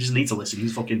listening, he doesn't need to listen.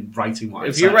 He's fucking writing what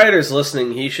If your writer's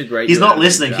listening, he should write. He's you not a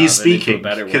listening. job He's and into a speaking.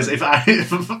 better Because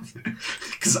one.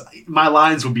 because my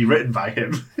lines would be written by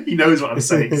him. He knows what I'm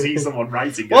saying because he's the one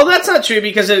writing it. Well, that's not true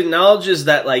because it acknowledges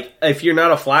that, like, if you're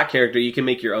not a flat character, you can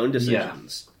make your own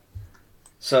decisions.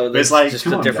 So there's like, just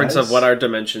come the on, difference guys. of what our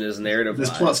dimension is narrative.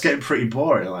 This plot's getting pretty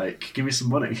boring. Like, give me some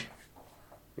money.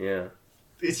 Yeah.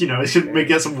 It should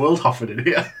get some world hopping in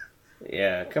here.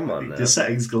 Yeah, come on now. The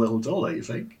setting's a little dull, don't you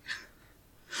think?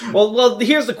 Well,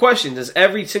 here's the question. Does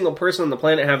every single person on the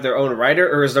planet have their own writer,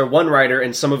 or is there one writer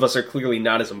and some of us are clearly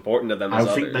not as important to them as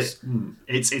I think others? that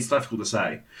it's difficult to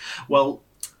say. Well,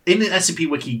 in the SCP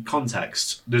Wiki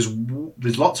context, there's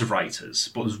lots of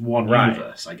writers, but there's one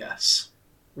universe, I guess.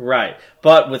 Right,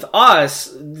 but with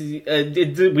us, we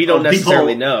don't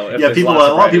necessarily know. If there's a lots lot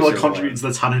of writers people or contribute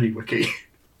one. to the Tanani Wiki.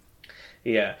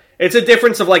 Yeah, it's a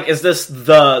difference of like, is this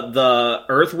the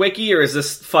Earth Wiki or is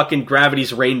this fucking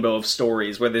Gravity's rainbow of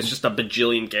stories where there's just a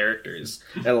bajillion characters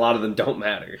and a lot of them don't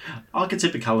matter?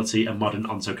 Archetypicality and modern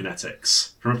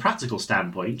ontokinetics. From a practical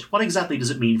standpoint, what exactly does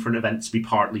it mean for an event to be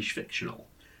partly fictional?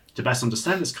 To best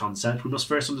understand this concept, we must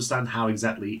first understand how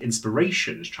exactly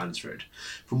inspiration is transferred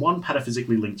from one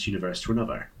pataphysically linked universe to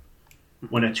another.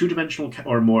 When a two-dimensional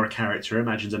or more character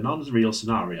imagines a non-real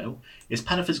scenario, its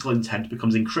pataphysical intent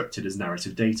becomes encrypted as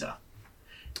narrative data.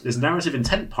 This narrative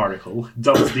intent particle,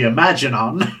 dubbed the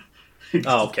Imaginon,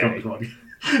 Okay.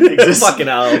 exists, Fucking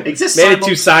hell. exists Made it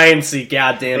too sciencey,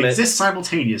 goddammit. exists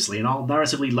simultaneously in all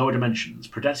narratively lower dimensions,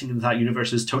 protecting that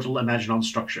universe's total Imaginon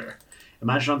structure.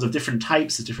 Imaginons of different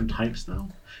types, there's different types now.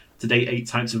 To date, 8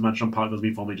 types of Imaginon particles have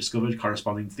been formally discovered,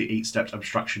 corresponding to the 8-step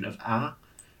abstraction of A.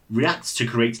 Reacts to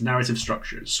create narrative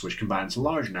structures, which combine to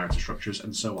large narrative structures,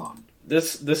 and so on.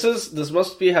 This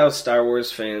must be how Star Wars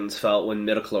fans felt when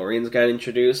midichlorians got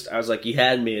introduced. I was like, you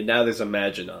had me, and now there's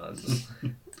Imaginons.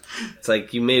 It's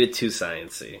like, you made it too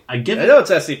sciencey. I know it's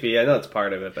SCP, I know it's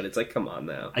part of it, but it's like, come on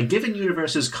now. A given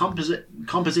universe's composite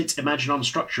Imaginon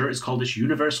structure is called its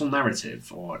universal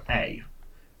narrative, or A,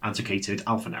 antiquated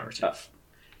alpha narrative.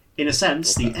 In a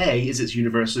sense, the A is its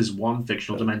universe's one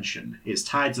fictional dimension. It's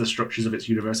tied to the structures of its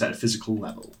universe at a physical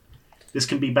level. This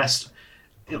can be best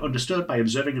understood by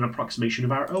observing an approximation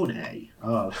of our own A.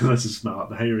 Oh, this is smart.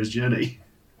 The hero's journey.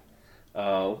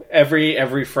 Oh,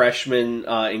 every freshman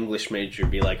English major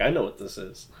would be like, I know what this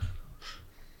is.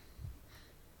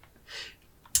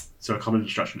 So a common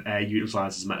instruction A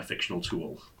utilizes a metafictional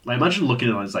tool. Like, imagine looking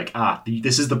at it and it's like,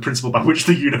 this is the principle by which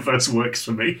the universe works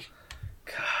for me.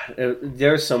 God,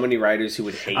 there are so many writers who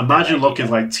would hate Imagine that looking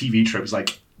at like TV tropes.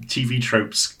 Like, TV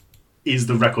tropes is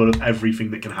the record of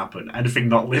everything that can happen. Anything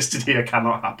not listed here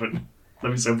cannot happen.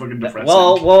 That'd be so fucking depressing.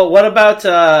 Well, what about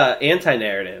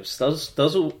anti-narratives? Those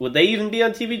would they even be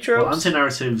on TV tropes? Well,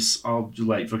 anti-narratives are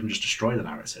like fucking just destroy the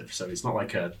narrative, so it's not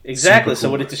like a exactly. So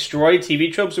would it destroy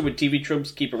TV tropes, or would TV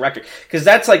tropes keep a record? Because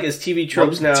that's like, is TV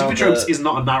tropes now? TV tropes is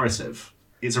not a narrative;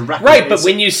 it's a record. Right, but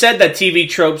when you said that TV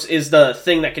tropes is the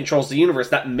thing that controls the universe,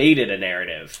 that made it a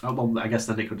narrative. Oh, well, I guess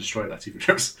then they could destroy that TV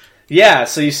tropes. Yeah.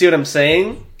 So you see what I'm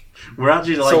saying? We're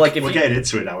actually we're getting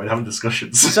into it now. We're having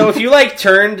discussions. So if you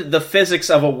turned the physics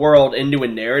of a world into a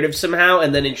narrative somehow,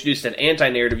 and then introduced an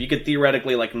anti-narrative, you could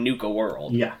theoretically nuke a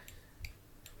world. Yeah,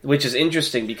 which is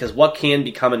interesting because what can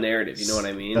become a narrative? You know what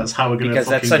I mean? That's how we're going to. Because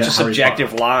that's such a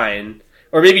subjective line.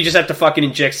 Or maybe you just have to fucking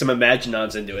inject some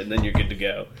Imaginons into it, and then you're good to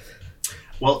go.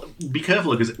 Well, be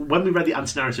careful, because when we read the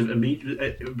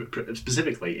anti-narrative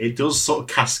specifically, it does sort of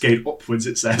cascade upwards,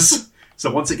 it says.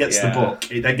 So once it gets the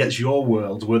book, it then gets your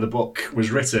world where the book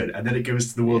was written, and then it goes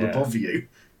to the world above you.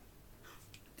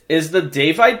 Is the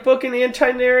Davite book an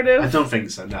anti-narrative? I don't think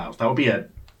so, no. That would be a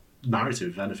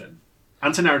narrative, if anything.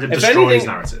 Anti-narrative destroys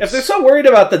narratives. If they're so worried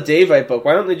about the Davite book,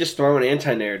 why don't they just throw an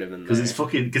anti-narrative in there?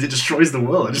 Because it destroys the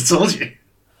world, I just told you.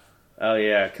 Oh,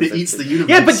 yeah. It eats the universe.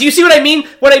 Yeah, but do you see what I mean?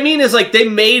 What I mean is, like, they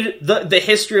made the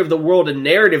history of the world a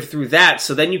narrative through that,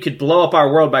 so then you could blow up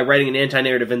our world by writing an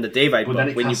anti-narrative in the Davite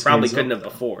book, when you probably couldn't have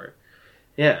before.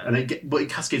 Yeah. But it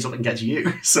cascades up and gets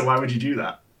you, so why would you do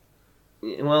that?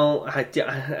 Well,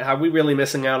 are we really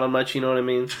missing out on much, you know what I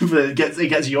mean? But it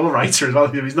gets your writer as well,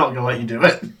 he's not going to let you do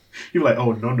it. You're like,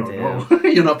 oh, no.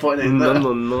 You're not putting it in there.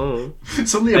 No.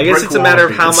 Suddenly I guess it's a matter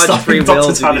of how much free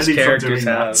will do these characters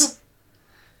have.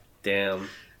 Damn.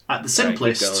 At the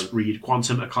simplest, read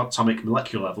quantum atomic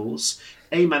molecular levels,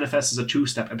 A manifests as a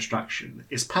two-step abstraction.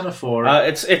 Is padaphore...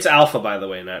 It's alpha, by the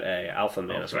way, not A. Alpha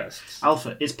manifests.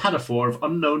 Alpha is padaphore of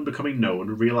unknown becoming known,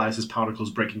 realizes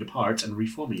particles breaking apart and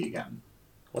reforming again.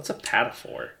 What's a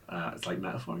padaphore? It's like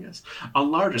metaphor, I guess. On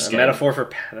larger scale... metaphor for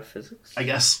pataphysics? I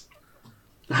guess.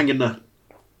 Hang in there.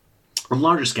 On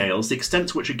larger scales, the extent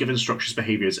to which a given structure's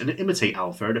behaviours imitate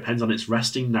alpha depends on its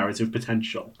resting narrative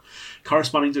potential,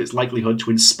 corresponding to its likelihood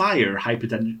to inspire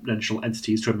hyperdimensional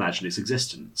entities to imagine its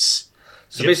existence.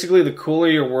 So basically, the cooler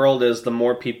your world is, the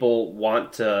more people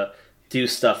want to do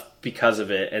stuff because of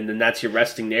it, and then that's your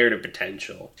resting narrative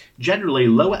potential. Generally,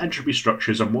 lower entropy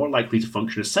structures are more likely to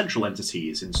function as central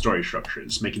entities in story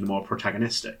structures, making them more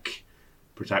protagonistic.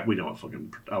 We know what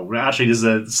fucking... Oh, actually, there's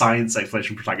a science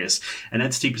explanation for protagonist. An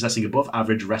entity possessing above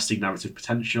average resting narrative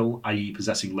potential, i.e.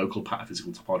 possessing local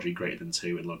pataphysical topology greater than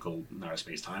 2 in local narrow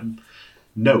space-time.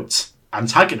 Note,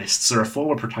 antagonists are a form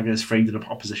of protagonist framed in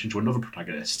opposition to another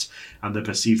protagonist, and the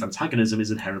perceived antagonism is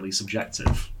inherently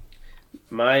subjective.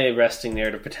 My resting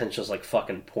narrative potential is like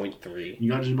fucking 0.3.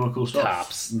 You gotta do more cool stuff.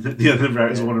 Tops. The other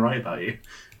writers will want to write about you.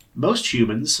 Most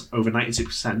humans, over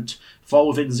 96%, fall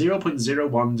within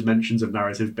 0.01 dimensions of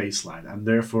narrative baseline, and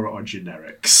therefore are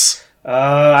generics.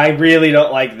 I really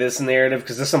don't like this narrative,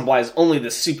 because this implies only the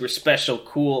super special,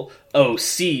 cool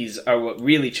OCs are what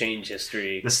really change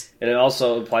history. And it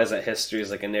also implies that history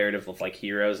is like a narrative of like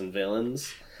heroes and villains.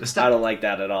 I don't like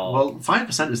that at all. Well,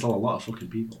 5% is still a lot of fucking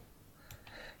people.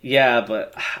 Yeah,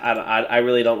 but I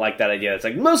really don't like that idea. It's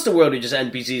like, most of the world are just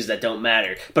NPCs that don't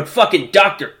matter. But fucking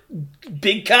Dr.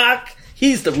 Big Cock,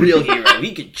 he's the real hero.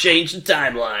 He can change the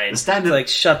timeline. It's like,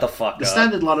 shut the fuck up. The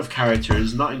standard lot of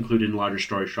characters not included in larger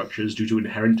story structures due to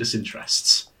inherent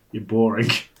disinterests. You're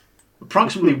boring.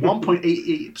 Approximately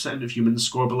 1.88% of humans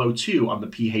score below 2 on the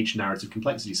PH narrative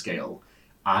complexity scale,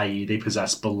 i.e. they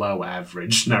possess below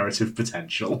average narrative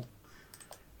potential.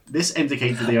 This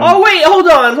indicates that they are... Oh, wait,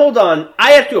 hold on.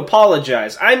 I have to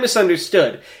apologize. I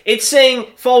misunderstood. It's saying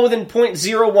fall within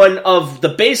 0.01 of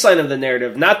the baseline of the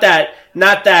narrative, not that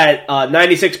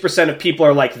 96% of people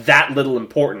are, like, that little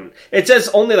important. It says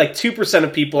only, like, 2%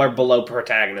 of people are below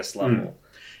protagonist level.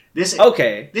 This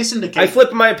indicates... I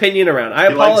flipped my opinion around. I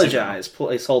apologize,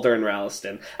 placeholder and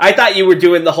Ralston. I thought you were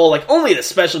doing the whole, like, only the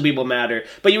special people matter,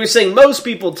 but you were saying most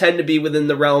people tend to be within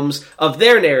the realms of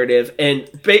their narrative, and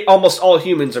almost all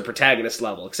humans are protagonist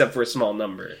level, except for a small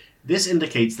number. This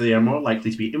indicates that they are more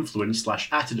likely to be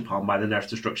influenced/acted upon by the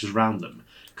narrative structures around them,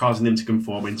 causing them to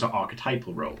conform into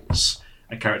archetypal roles.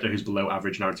 A character who's below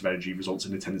average narrative energy results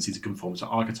in a tendency to conform to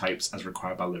archetypes as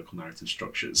required by local narrative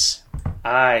structures.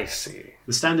 I see.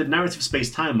 The standard narrative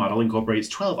space-time model incorporates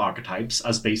 12 archetypes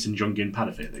as based in Jungian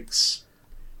pataphysics.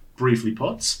 Briefly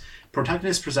put,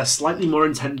 protagonists possess slightly more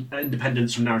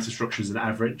independence from narrative structures than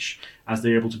average, as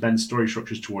they are able to bend story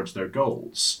structures towards their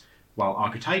goals, while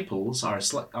archetypals are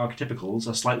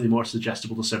slightly more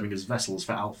suggestible to serving as vessels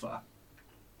for alpha.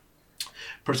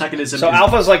 So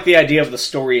alpha is like the idea of the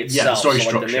story itself. Yeah, the story so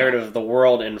structure. Like the narrative of the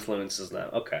world influences them.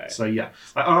 Okay. So yeah,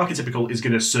 like, archetypical is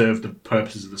going to serve the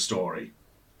purposes of the story.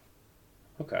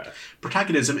 Okay.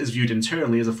 Protagonism is viewed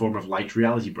internally as a form of light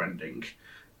reality blending.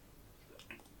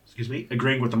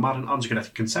 Agreeing with the modern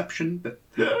ontogenetic conception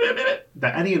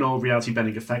that any and all reality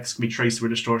bending effects can be traced to a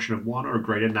distortion of one or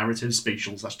greater narrative,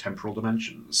 spatial/temporal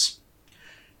dimensions.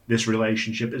 This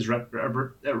relationship is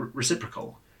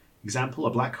reciprocal. Example, a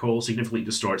black hole significantly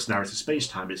distorts narrative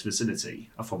space-time in its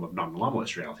vicinity, a form of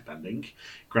non-anomalous reality bending,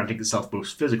 granting itself both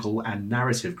physical and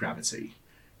narrative gravity.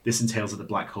 This entails that the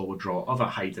black hole will draw other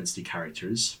high-density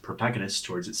characters, protagonists,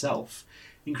 towards itself,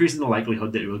 increasing the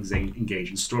likelihood that it will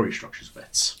engage in story structures with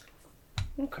it.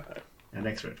 Okay. And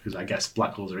expert, because I guess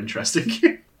black holes are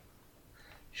interesting.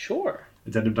 Sure.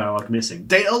 Addendum dialogue missing.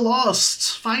 Data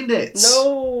lost! Find it!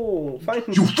 No! Find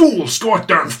it! You fools! Go out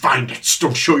there and find it!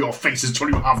 Don't show your faces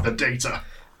till you have the data!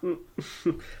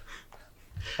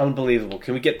 Unbelievable.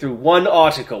 Can we get through one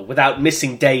article without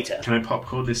missing data? Can I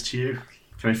popcorn this to you?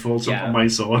 Can I fold up Yeah. on my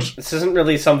sword? This isn't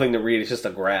really something to read, it's just a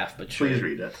graph, but sure. Please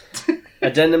read it.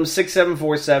 Addendum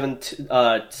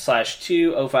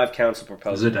 6747/205 Council There's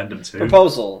Proposal. addendum 2.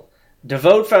 Proposal.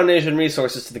 Devote Foundation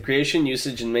resources to the creation,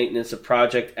 usage, and maintenance of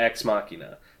Project Ex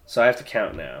Machina. So I have to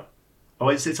count now. Oh,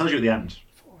 it tells you at the end.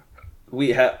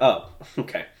 We have... Oh,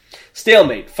 okay.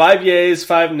 Stalemate. 5 yeas,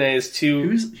 5 nays, 2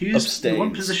 Who's abstains. the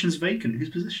one position's vacant? Whose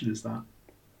position is that?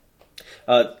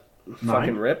 Fucking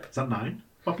 9? rip. Is that 9?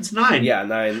 What happened to 9? Yeah,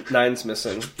 9's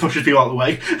missing. Pushes people out of the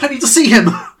way. I need to see him!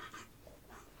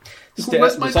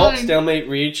 Where's my Result 9? stalemate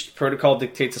reached. Protocol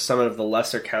dictates a summit of the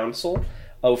Lesser Council.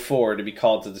 04 to be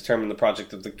called to determine the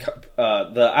project of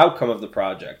the outcome of the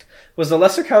project. Was the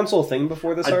Lesser Council a thing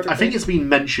before this article? I think it's been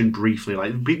mentioned briefly.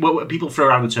 Like people throw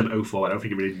around the term 04. I don't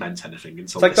think it really meant anything until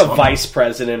It's like this the one. vice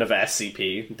president of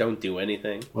SCP. Don't do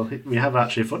anything. Well, we have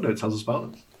actually a footnote that tells us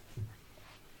about them.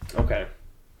 Okay.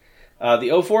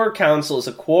 The 04 Council is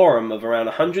a quorum of around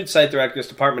 100 site directors,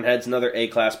 department heads, and other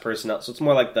A-class personnel, so it's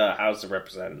more like the House of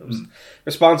Representatives,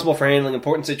 responsible for handling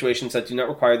important situations that do not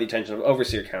require the attention of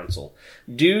Overseer Council.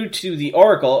 Due to the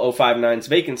Oracle 059's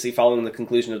vacancy following the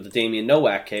conclusion of the Damien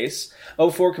Nowak case,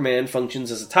 04 Command functions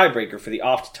as a tiebreaker for the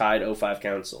oft-tied 05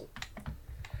 Council.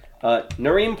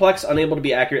 Nurim Plex unable to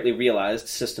be accurately realized,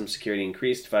 system security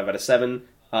increased, 5 out of 7.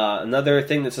 Another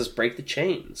thing that says break the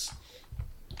chains.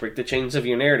 Break the chains of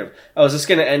your narrative. Oh, is this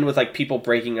going to end with like people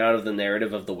breaking out of the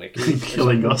narrative of the wiki?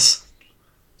 Killing us.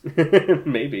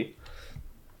 Maybe.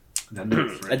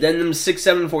 Addendum Addendum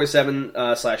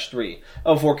 6747/3.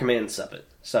 04 Command Summit.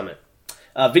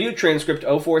 Video transcript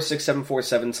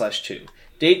 046747/2.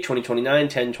 Date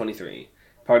 2029-10-23.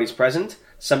 Parties present.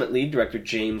 Summit lead Director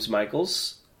James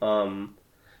Michaels.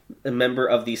 A member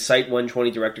of the Site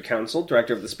 120 Director Council,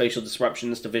 Director of the Spatial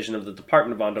Disruptions Division of the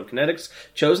Department of Ontokinetics,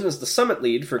 chosen as the Summit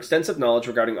Lead for extensive knowledge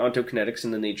regarding ontokinetics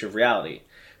and the nature of reality.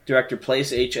 Director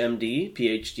Place HMD,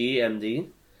 PhD,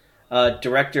 MD.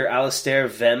 Director Alistair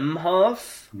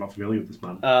Vemhoff. I'm not familiar with this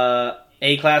man.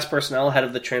 A-class personnel, head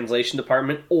of the Translation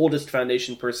Department, oldest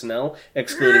Foundation personnel,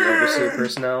 excluding Overseer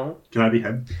personnel. Can I be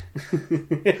him?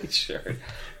 Sure.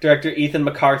 Director Ethan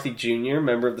McCarthy Jr.,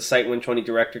 member of the Site 120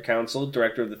 Director Council,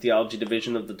 Director of the Theology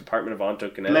Division of the Department of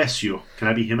Ontokinetics. Bless you. Can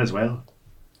I be him as well?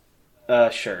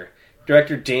 Sure.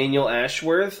 Director Daniel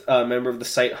Ashworth, member of the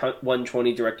Site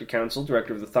 120 Director Council,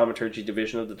 Director of the Thaumaturgy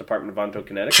Division of the Department of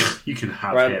Ontokinetics. You can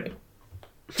have Around- him.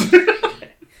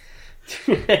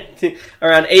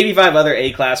 Around 85 other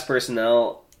A-class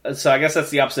personnel. So I guess that's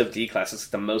the opposite of D-class. It's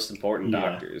the most important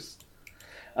Yeah. doctors.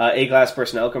 A-class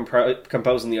personnel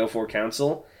composing the 04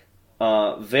 Council.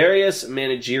 Various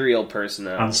managerial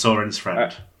personnel. And Soren's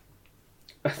friend.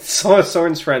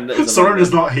 Soren's friend. Soren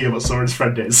is not here, but Soren's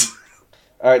friend is.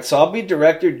 Alright, so I'll be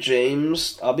Director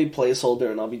James, I'll be Placeholder,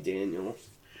 and I'll be Daniel.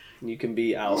 You can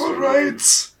be Alistair.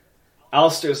 Alright.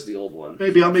 Alistair's the old one.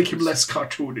 Maybe I'll make him less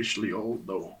cartoonishly old,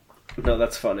 though. No,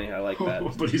 that's funny. I like that.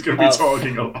 But he's going to be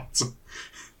talking a lot.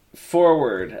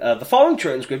 Forward. The following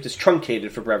transcript is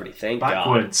truncated for brevity. Thank God.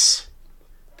 Backwards.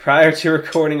 Prior to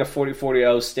recording a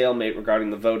 40-40-0 stalemate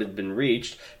regarding the vote had been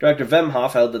reached, Director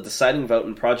Vemhoff held the deciding vote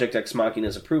in Project Ex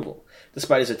Machina's approval.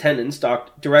 Despite his attendance,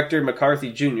 Director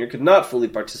McCarthy Jr. could not fully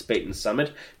participate in the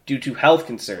summit due to health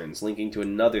concerns linking to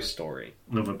another story.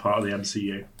 Another part of the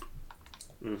MCU.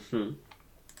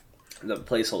 The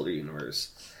placeholder universe.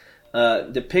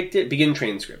 Begin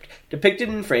transcript. Depicted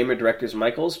in frame are directors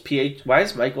Michaels, Why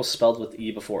is Michaels spelled with E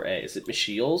before A? Is it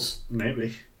Michiels?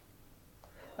 Maybe.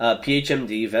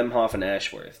 PHMD, Vemhoff, and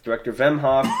Ashworth. Director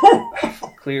Vemhoff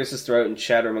clears his throat and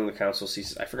chatter among the council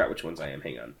ceases. I forgot which ones I am.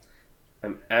 Hang on.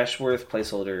 I'm Ashworth,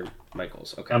 placeholder,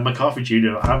 Michaels. Okay. And McCarthy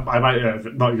Jr., I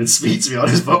might not even speak, to be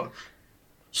honest, but...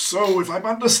 So, if I'm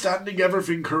understanding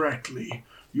everything correctly,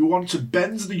 you want to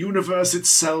bend the universe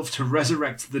itself to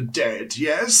resurrect the dead,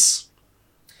 yes?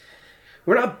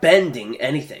 We're not bending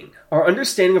anything. Our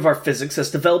understanding of our physics has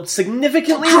developed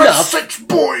significantly For Christ's enough... sake,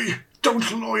 boy!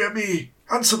 Don't lawyer me!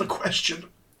 Answer the question.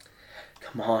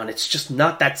 Come on, it's just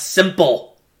not that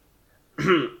simple.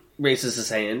 Raises his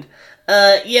hand.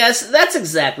 Yes, that's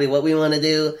exactly what we want to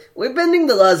do. We're bending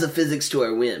the laws of physics to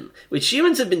our whim, which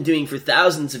humans have been doing for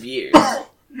thousands of years.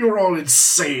 You're all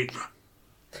insane.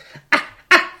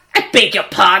 I beg your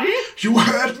pardon? You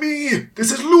heard me!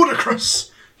 This is ludicrous!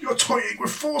 You're toying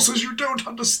with forces you don't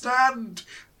understand.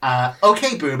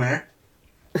 Okay, Boomer.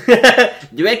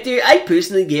 Director, I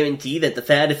personally guarantee that the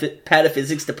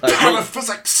pataphysics department...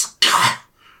 Pataphysics!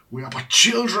 We are but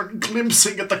children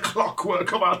glimpsing at the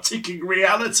clockwork of our ticking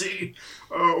reality.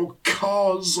 Oh,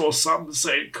 cos, or some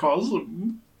say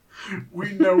cosm.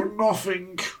 We know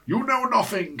nothing. You know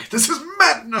nothing. This is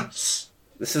madness.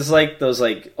 This is like those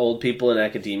old people in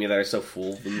academia that are so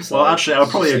full of themselves. Well, actually, I would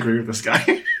probably agree with this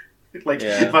guy.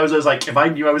 If I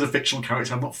knew I was a fictional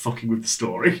character, I'm not fucking with the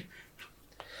story.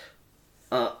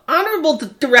 Honorable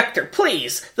Director,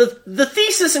 please. The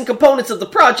thesis and components of the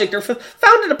project are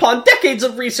founded upon decades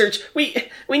of research. We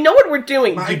know what we're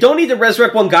doing. You don't need to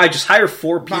resurrect one guy, just hire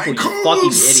 4 people, you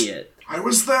fucking idiot. I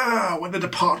was there when the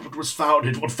department was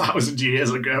founded 1,000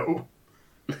 years ago.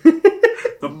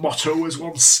 The motto was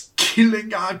once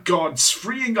killing our gods,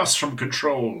 freeing us from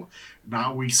control.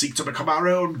 Now we seek to become our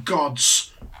own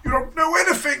gods. You don't know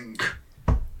anything!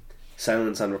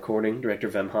 Silence on recording. Director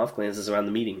Vemhoff glances around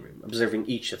the meeting room, observing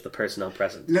each of the personnel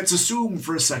present. Let's assume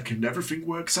for a second everything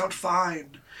works out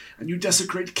fine, and you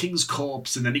desecrate King's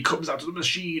corpse, and then he comes out of the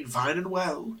machine fine and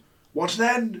well. What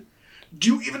then?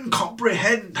 Do you even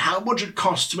comprehend how much it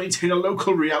costs to maintain a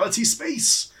local reality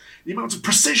space? The amount of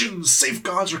precision,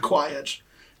 safeguards required.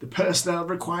 The personnel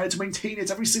required to maintain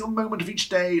it every single moment of each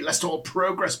day, lest all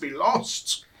progress be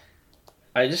lost.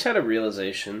 I just had a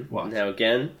realization. What? Now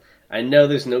again, I know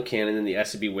there's no canon in the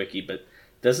SCP Wiki, but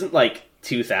doesn't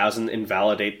 2000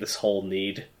 invalidate this whole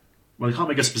need? Well, they can't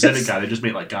make a specific guy, they just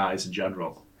make guys in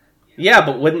general. Yeah,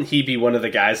 but wouldn't he be one of the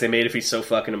guys they made if he's so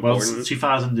fucking important? Well,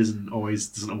 2000 doesn't always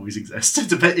exist.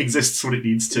 It exists when it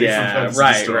needs to. Yeah,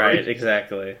 right,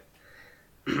 exactly.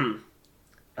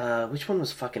 Which one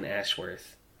was fucking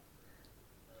Ashworth?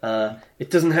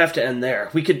 It doesn't have to end there.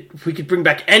 We could bring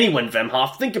back anyone,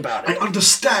 Vemhoff. Think about it. I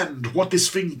understand what this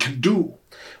thing can do.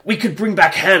 We could bring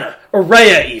back Hannah, or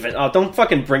Rhea even. Oh, don't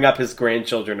fucking bring up his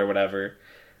grandchildren or whatever.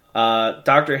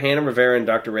 Dr. Hannah Rivera and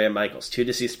Dr. Rhea Michaels, 2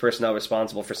 deceased personnel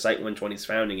responsible for Site-120's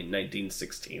founding in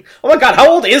 1916. Oh my god, how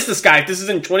old is this guy? If this is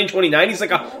in 2029, he's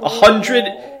 100.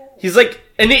 He's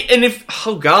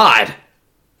oh god.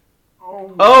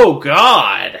 Oh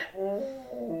god.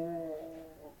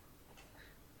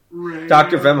 Rhea.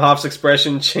 Dr. Vemhoff's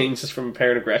expression changes from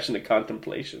apparent aggression to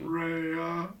contemplation.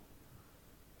 Rhea.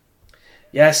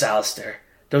 Yes, Alistair.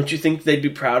 Don't you think they'd be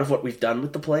proud of what we've done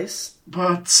with the place?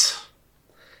 But...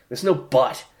 There's no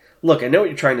but. Look, I know what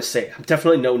you're trying to say. I'm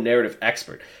definitely no narrative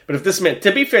expert. But if this man...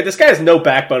 To be fair, this guy has no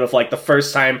backbone of, the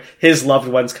first time his loved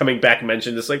one's coming back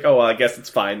mentioned. It's oh, well, I guess it's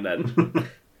fine then.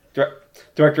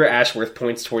 Director Ashworth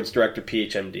points towards Director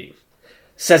PHMD.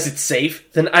 Says it's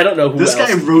safe? Then I don't know who this else...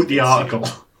 This guy wrote the article.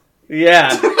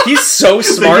 Yeah. He's so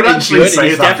smart and good, and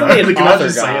he's definitely an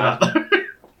author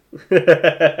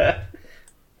god.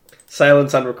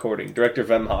 Silence on recording. Director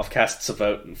Vemhoff casts a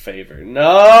vote in favor.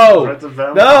 No! Director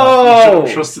Vemhoff. No! You should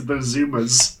have trusted those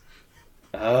Zoomers.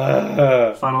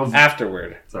 Final...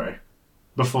 Afterward. Sorry.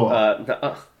 Before.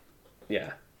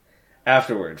 Yeah.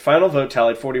 Afterward. Final vote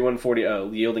tallied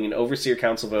 41-40, yielding an Overseer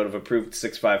Council vote of approved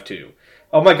 652.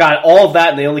 Oh my god, all of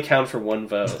that and they only count for 1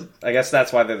 vote. I guess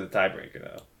that's why they're the tiebreaker,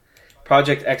 though.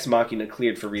 Project Ex Machina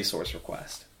cleared for resource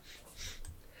request.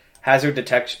 Hazard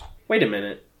detection... Wait a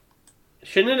minute.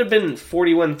 Shouldn't it have been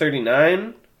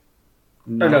 41-39?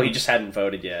 No. Or no, he just hadn't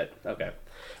voted yet. Okay.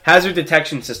 Hazard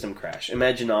detection system crash.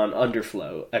 Imaginon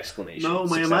underflow! Exclamation. No,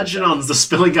 my Imaginons are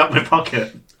spilling out my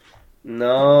pocket.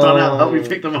 No. Donnell, help me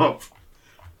pick them up.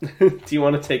 Do you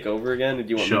want to take over again, or do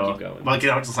you want me to keep going? Well,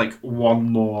 I'll just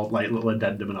one more little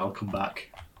addendum and I'll come back.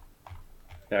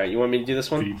 Alright, you want me to do this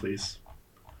one? Could you please?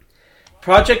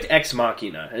 Project Ex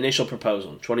Machina. Initial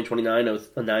proposal.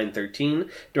 2029-09-13.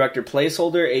 Director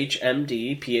Placeholder,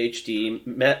 HMD,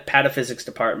 PhD, Pataphysics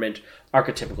Department,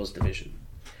 Archetypicals Division.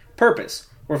 Purpose.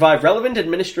 Revive relevant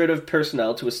administrative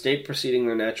personnel to a state preceding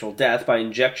their natural death by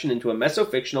injection into a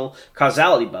mesofictional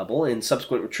causality bubble and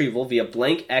subsequent retrieval via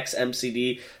blank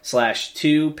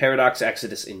XMCD/2 Paradox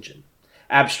Exodus engine.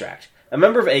 Abstract. A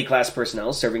member of A-class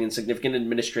personnel serving in significant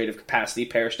administrative capacity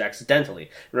perished accidentally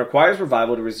and requires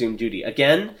revival to resume duty.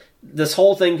 Again, this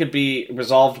whole thing could be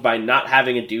resolved by not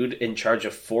having a dude in charge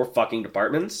of 4 fucking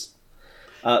departments.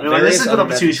 This is a good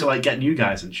opportunity to get new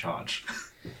guys in charge.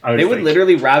 They would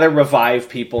literally rather revive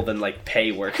people than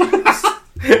pay workers. It's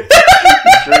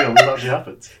true, what actually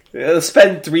happens? They'll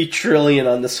spend $3 trillion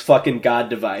on this fucking god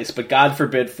device, but God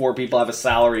forbid 4 people have a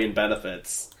salary and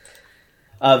benefits.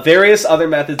 Various other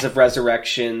methods of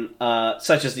resurrection,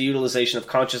 such as the utilization of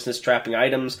consciousness-trapping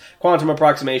items, quantum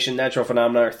approximation, natural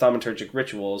phenomena, or thaumaturgic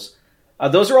rituals.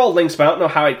 Those are all links, but I don't know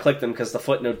how I'd click them because the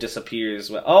footnote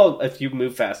disappears. Oh, if you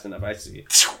move fast enough, I see.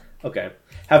 Okay.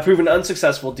 Have proven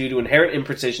unsuccessful due to inherent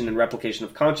imprecision and replication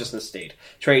of consciousness state,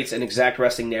 traits, and exact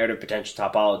resting narrative potential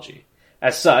topology.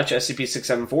 As such,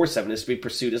 SCP-6747 is to be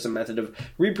pursued as a method of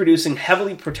reproducing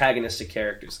heavily protagonistic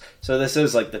characters. So this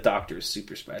is the Doctor's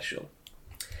super special.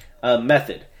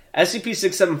 Method.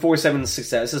 SCP-6747's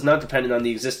success is not dependent on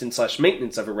the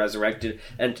existence/maintenance of a resurrected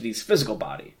entity's physical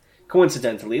body.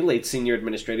 Coincidentally, late Senior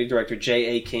Administrator Director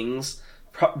J.A. King's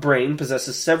brain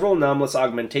possesses several anomalous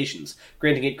augmentations,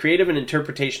 granting it creative and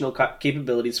interpretational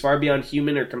capabilities far beyond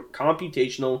human or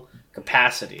computational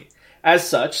capacity. As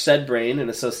such, said brain and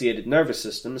associated nervous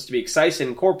system is to be excised and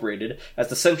incorporated as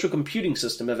the central computing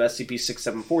system of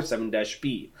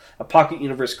SCP-6747-B, a pocket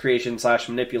universe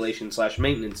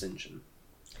creation/manipulation/maintenance engine.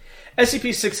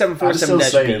 SCP-6747-B... I'm still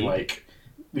saying, like,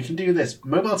 we can do this.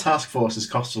 Mobile task forces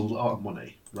cost a lot of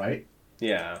money, right?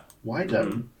 Yeah. Why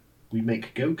don't we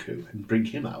make Goku and bring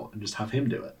him out and just have him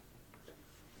do it?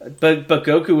 But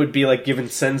Goku would be like giving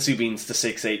sensu beans to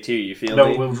 682. You feel no?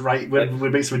 me?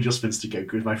 We'll make some adjustments to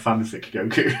Goku with my fanfic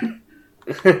Goku,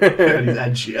 and he's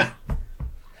edgier.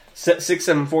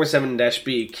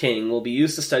 6747-B King will be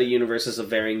used to study universes of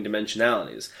varying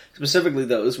dimensionalities, specifically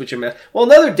those which are... Well,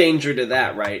 another danger to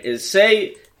that, right, is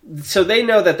so they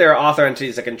know that there are author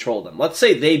entities that control them. Let's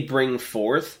say they bring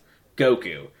forth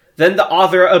Goku. Then the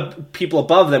author people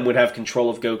above them would have control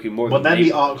of Goku more than then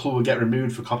the article would get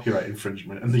removed for copyright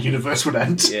infringement and the universe would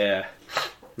end. Yeah.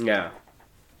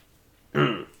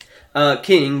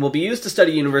 King will be used to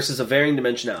study universes of varying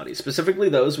dimensionalities, specifically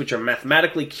those which are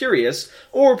mathematically curious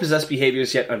or possess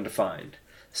behaviors yet undefined.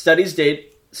 Studied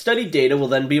data will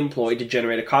then be employed to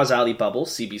generate a causality bubble,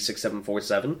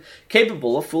 CB6747,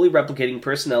 capable of fully replicating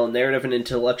personnel, narrative, and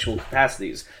intellectual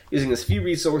capacities, using as few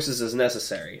resources as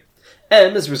necessary.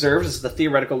 M is reserved as the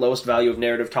theoretical lowest value of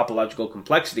narrative topological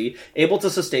complexity, able to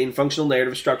sustain functional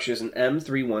narrative structures in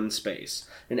M31 space.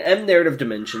 In M narrative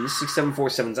dimensions,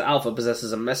 6747's alpha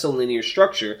possesses a mesolinear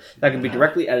structure that can be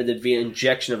directly edited via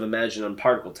injection of Imaginon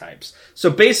particle types. So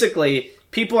basically,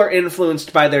 people are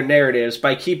influenced by their narratives.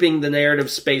 By keeping the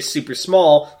narrative space super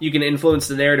small, you can influence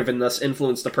the narrative and thus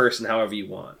influence the person however you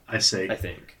want. I see. I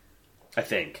think.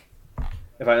 If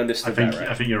I understood that right.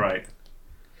 I think you're right.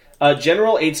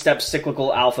 General 8-step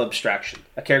cyclical alpha abstraction.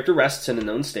 A character rests in a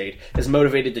known state, is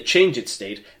motivated to change its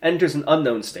state, enters an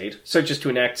unknown state, searches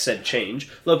to enact said change,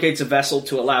 locates a vessel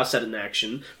to allow said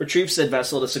inaction, retrieves said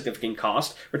vessel at a significant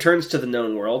cost, returns to the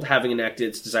known world, having enacted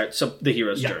its desired... So, the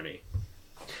hero's journey.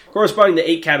 Corresponding to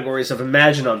 8 categories of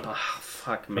Imaginon... Oh,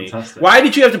 fuck me. Fantastic. Why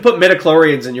did you have to put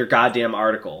midichlorians in your goddamn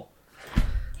article?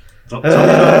 Tell me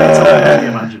about the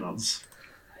Imaginons.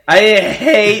 I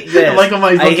hate this. Like on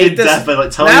my fucking deathbed,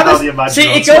 like tell me about the Imaginons.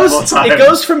 See, it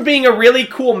goes from being a really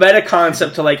cool meta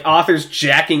concept to like authors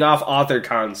jacking off author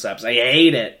concepts. I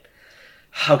hate it.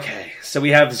 Okay, so we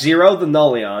have 0, the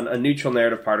nullion, a neutral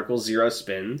narrative particle, 0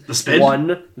 spin. The spin?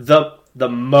 1, the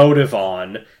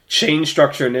motivon, chain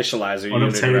structure initializer,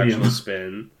 unidirectional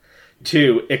spin.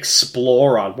 2,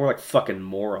 exploron, more like fucking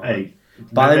moron. Hey.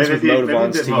 Binds with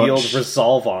motivons to yield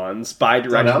resolvons,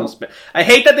 bidirectional spin. I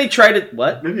hate that they tried to...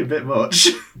 What? Maybe a bit much.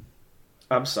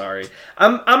 I'm sorry.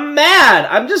 I'm mad.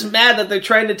 I'm just mad that they're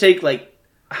trying to take, like...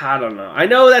 I don't know. I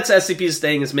know that's SCP's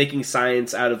thing, is making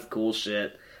science out of cool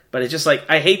shit. But it's just, like...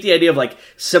 I hate the idea of, like,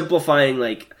 simplifying,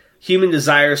 like, human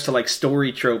desires to, like,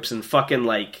 story tropes and fucking,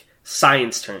 like,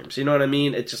 science terms. You know what I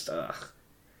mean? It's just...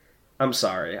 I'm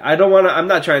sorry. I'm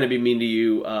not trying to be mean to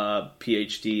you,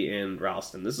 PhD and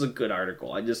Ralston. This is a good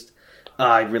article.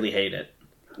 I really hate it.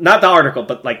 Not the article,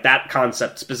 but like that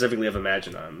concept specifically of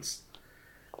Imaginons.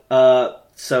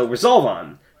 So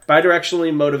Resolvon.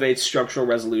 Bidirectionally motivates structural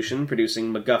resolution,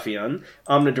 producing MacGuffion.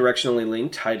 Omnidirectionally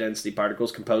linked, high-density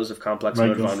particles composed of complex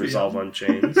motivon-resolvon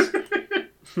chains.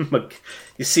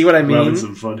 You see what I mean? We're having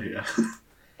some fun here.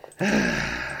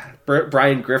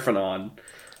 Brian Griffinon.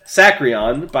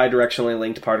 Sacrion, bidirectionally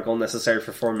linked particle necessary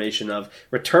for formation of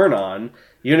return-on,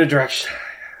 unidirectionally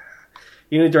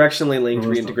linked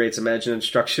reintegrates imagined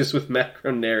structures with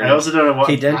macro narrative. I also don't know what...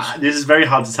 this is very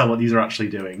hard to tell what these are actually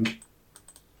doing.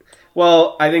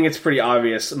 Well, I think it's pretty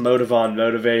obvious. Motivon,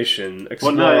 motivation,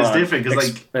 explore. Well, no, it's different,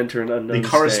 because like, enter an unknown they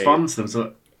correspond state. to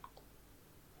them,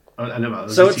 so... I know about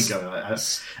so keep going. I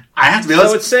have to be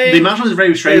honest, the Imaginons is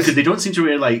very strange, because they don't seem to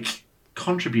really, like,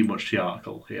 contribute much to the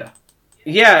article here.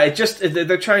 Yeah,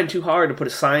 they're trying too hard to put a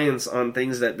science on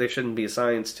things that there shouldn't be a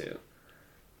science to.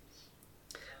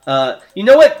 You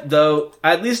know what, though?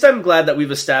 At least I'm glad that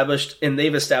they've established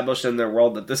in their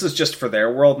world that this is just for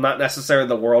their world, not necessarily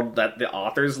the world that the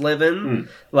authors live in.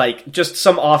 Like, just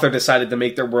some author decided to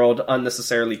make their world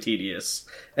unnecessarily tedious.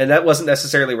 And that wasn't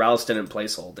necessarily Ralston and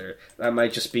Placeholder. That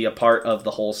might just be a part of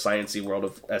the whole sciencey world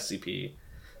of SCP.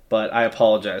 But I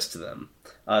apologize to them.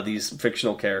 These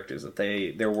fictional characters, that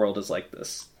their world is like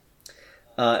this.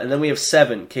 And then we have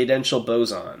 7, cadential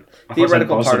boson.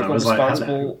 Theoretical particle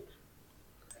responsible...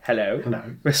 Hello.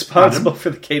 Responsible for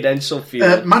the cadential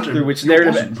field through which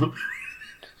narrative...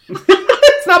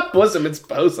 It's not bosom, it's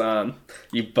boson.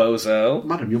 You bozo.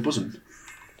 Madam, your bosom.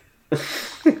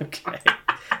 Okay.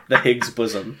 The Higgs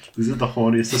bosom. This is the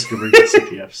horniest Discovering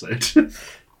SCP episode.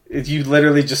 You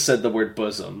literally just said the word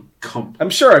bosom. I'm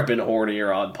sure I've been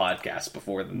hornier on podcasts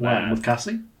before than that. With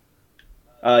Cassie?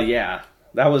 Yeah.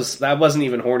 That wasn't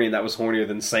even horny. That was hornier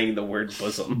than saying the word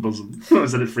bosom. Bosom. I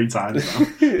said it 3 times now.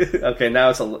 Okay,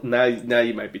 now now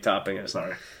you might be topping it.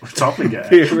 Sorry, we're topping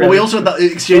it. Well, we also had that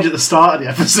exchange at the start of the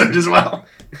episode as well.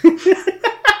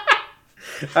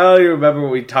 I don't even remember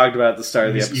what we talked about at the start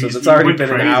of the episode. It's already been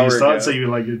an hour ago. So you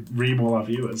like ream all our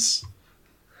viewers.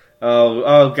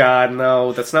 Oh God,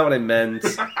 no! That's not what I meant.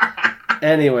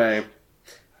 Anyway.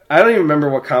 I don't even remember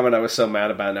what comment I was so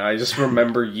mad about now. I just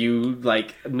remember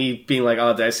me being like,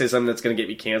 oh, did I say something that's going to get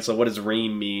me canceled? What does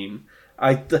ream mean?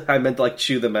 I meant to,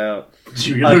 chew them out.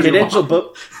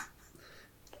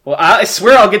 Well, I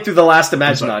swear I'll get through the last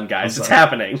Imaginon, guys. It's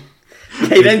happening.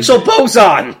 Cadential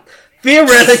boson!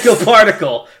 Theoretical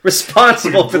particle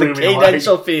responsible for the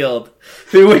cadential field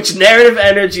through which narrative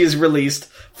energy is released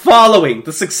following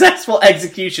the successful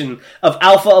execution of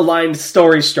alpha-aligned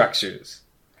story structures.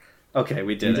 Okay,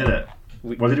 we did it.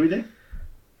 What did we do?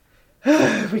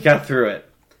 We got through it.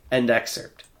 End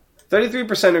excerpt.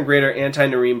 33% or greater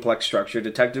anti-Nareem plex structure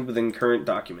detected within current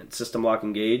document. System lock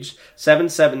engaged.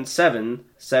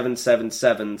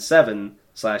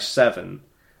 7777777/7.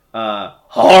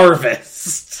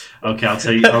 Harvest! Okay, I'll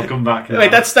tell you. I'll come back.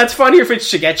 Wait, that's funnier if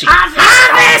it's Shigechi.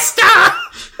 Harvester!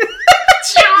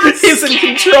 He's in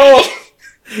control!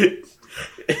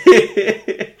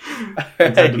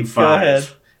 Addendum 5. Go ahead.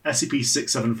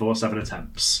 SCP-6747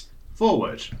 attempts.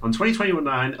 Forward. On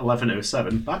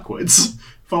 2029-1107, backwards.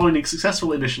 Following the successful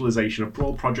initialization of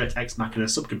Brawl Project Ex Machina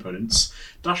subcomponents,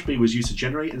 -B was used to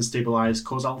generate and stabilize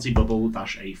Causality Bubble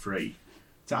 -A3.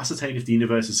 To ascertain if the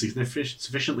universe is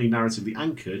sufficiently narratively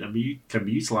anchored and can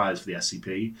be utilized for the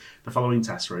SCP, the following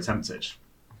tests were attempted.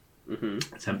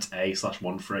 Attempt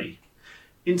A/13.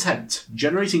 Intent.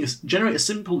 Generate a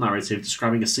simple narrative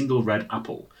describing a single red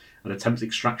apple and attempt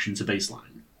extraction to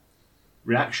baseline.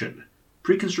 Reaction.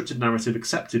 Pre-constructed narrative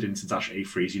accepted into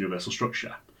 -A3's universal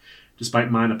structure.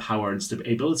 Despite minor power and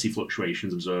stability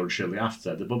fluctuations observed shortly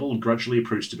after, the bubble gradually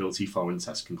approached stability following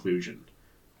test conclusion.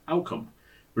 Outcome.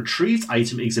 Retrieved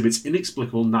item exhibits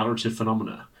inexplicable narrative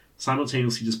phenomena,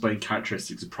 simultaneously displaying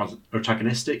characteristics of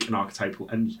protagonistic and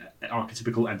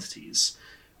archetypical entities.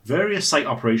 Various site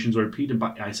operations were impeded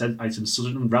by items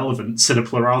sudden relevance in a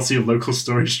plurality of local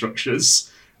storage structures.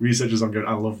 Researchers ongoing.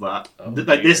 I love that.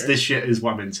 This shit is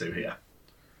what I'm into here.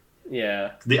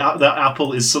 Yeah. The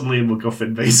apple is suddenly a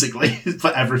MacGuffin, basically,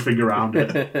 for everything around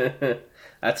it.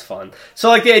 That's fun.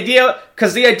 So, the idea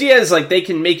is, they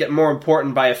can make it more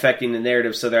important by affecting the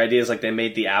narrative, so their idea is, they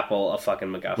made the apple a fucking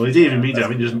MacGuffin. Well, they didn't even mean to. I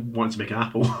mean, they just wanted to make an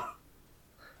apple.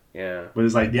 Yeah. But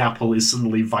it's the apple is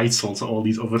suddenly vital to all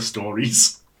these other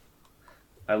stories.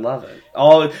 I love it.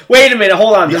 Oh, wait a minute,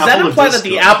 hold on. Does that imply that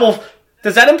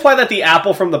the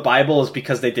apple from the Bible is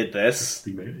because they did this?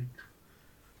 Maybe.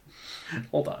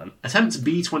 Hold on. Attempt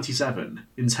B27.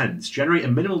 Intent. Generate a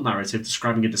minimal narrative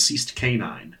describing a deceased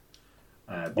canine.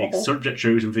 The subject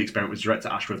chosen for the experiment was Director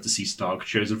Ashworth's deceased dog,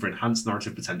 chosen for enhanced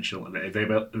narrative potential and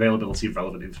availability of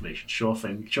relevant information. Sure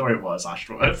it was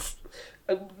Ashworth.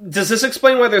 Does this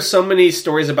explain why there's so many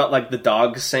stories about, the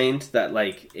dog saint that,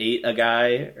 ate a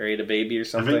guy or ate a baby or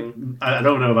something? I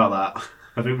don't know about that.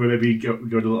 I think we maybe go a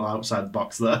little outside the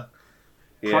box there.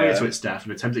 Yeah. Prior to its death,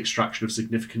 an attempt extraction of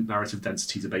significant narrative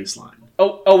density to baseline.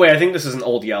 Oh wait, I think this is an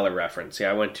Old Yeller reference.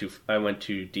 Yeah, I went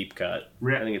to deep cut.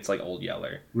 I think it's Old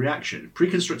Yeller. Reaction.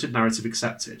 Pre-constructed narrative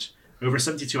accepted. Over a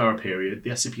 72-hour period, the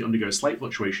SCP undergoes slight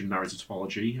fluctuation in narrative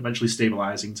topology, eventually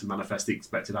stabilizing to manifest the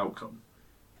expected outcome.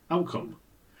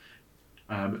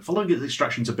 Following its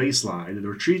extraction to baseline, the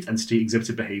retrieved entity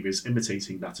exhibited behaviours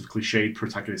imitating that of cliched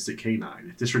protagonistic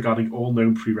canine, disregarding all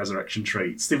known pre-resurrection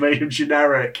traits. They made him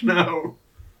generic. No.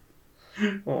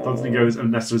 Dante goes, a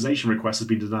nestalization request has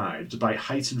been denied, despite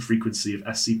heightened frequency of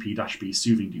SCP-B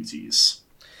soothing duties.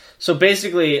 So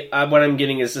basically, what I'm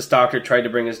getting is this doctor tried to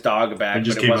bring his dog back,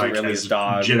 but it wasn't really his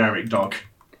dog. Generic dog.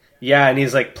 Yeah, and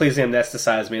he's like, please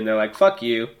anesthetize me, and they're like, fuck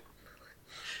you.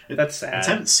 That's sad.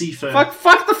 Attempt C-Fur.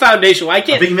 Fuck the Foundation. Why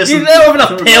can't you don't have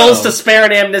enough pills to spare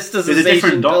an anesthetization? There's a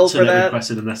different pill doctor for that that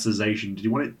requested anesthetization. Did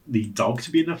you want the dog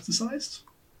to be anesthetized?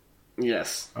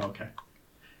 Yes. Oh, okay.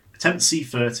 Attempt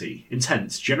C-30.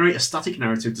 Intent. Generate a static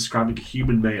narrative describing a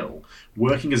human male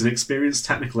working as an experienced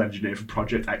technical engineer for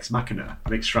Project Ex Machina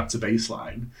and extract a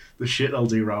baseline. The shit they'll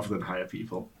do rather than hire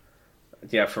people.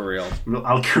 Yeah, for real.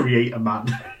 I'll create a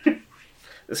man.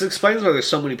 This explains why there's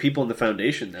so many people in the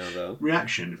Foundation now, though.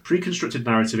 Reaction. Pre-constructed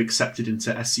narrative accepted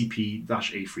into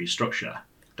SCP-A3 structure.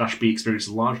 -B experienced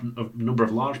a number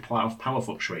of large power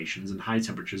fluctuations and high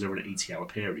temperatures over an 80-hour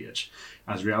period,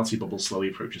 as reality bubble slowly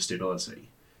approaches stability.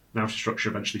 Narrative structure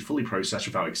eventually fully processed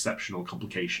without exceptional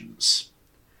complications.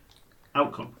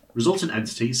 Outcome. Resultant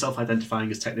entity, self-identifying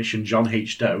as Technician John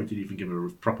H. Doe, didn't even give him a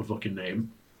proper fucking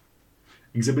name,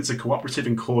 exhibits a cooperative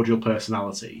and cordial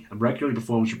personality, and regularly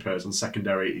performs repairs on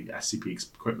secondary SCP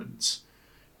equipment.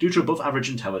 Due to above-average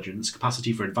intelligence,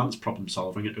 capacity for advanced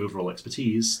problem-solving, and overall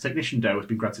expertise, Technician Doe has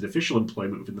been granted official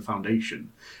employment within the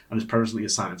Foundation, and is presently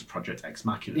assigned to Project Ex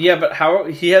Machina. Yeah, but how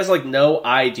he has no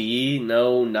ID,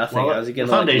 no nothing. Well, how's he going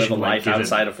to live a life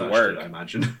outside of work? I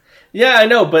imagine. Yeah, I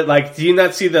know, but do you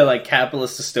not see the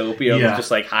capitalist dystopia of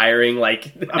just hiring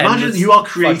Imagine you are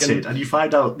created and you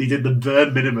find out they did the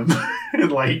bare minimum in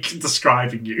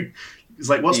describing you. It's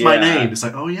like, what's my name? It's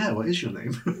like, oh yeah, what is your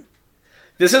name?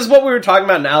 This is what we were talking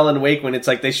about in Alan Wake when it's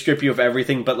they strip you of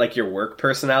everything but your work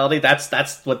personality.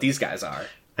 That's what these guys are.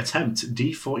 Attempt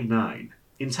D49.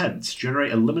 Intent: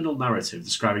 generate a liminal narrative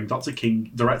describing Director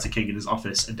King in his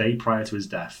office a day prior to his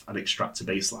death and extract a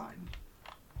baseline.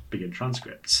 Begin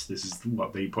transcripts. This is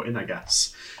what they put in, I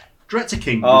guess. Director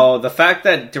King. Oh, the fact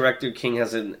that Director King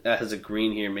has a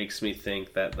green here makes me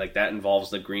think that that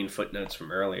involves the green footnotes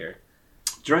from earlier.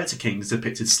 Director King is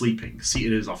depicted sleeping,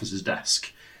 seated at his office's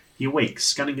desk. He awakes,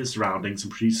 scanning his surroundings,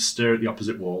 and proceeds to stare at the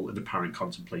opposite wall in apparent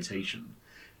contemplation.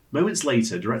 Moments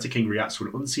later, Director King reacts to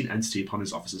an unseen entity upon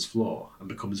his office's floor and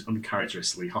becomes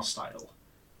uncharacteristically hostile.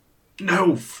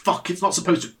 No, fuck! It's not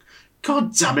supposed to.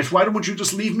 God damn it! Why don't you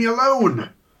just leave me alone?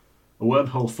 A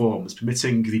wormhole forms,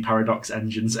 permitting the Paradox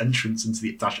engine's entrance into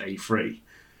the -A3.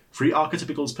 3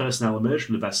 archetypal personnel emerge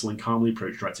from the vessel and calmly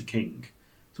approach Director King.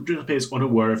 Subject appears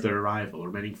unaware of their arrival,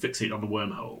 remaining fixated on the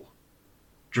wormhole.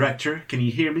 Director, can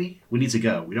you hear me? We need to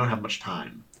go. We don't have much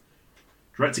time.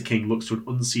 Director King looks to an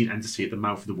unseen entity at the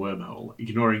mouth of the wormhole,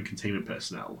 ignoring containment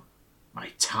personnel. My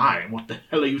time? What the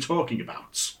hell are you talking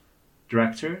about?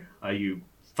 Director, are you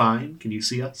fine? Can you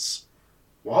see us?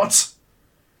 What?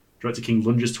 Director King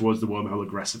lunges towards the wormhole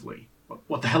aggressively.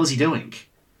 What the hell is he doing?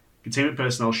 Containment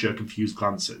personnel show confused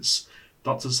glances.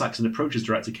 Dr. Saxon approaches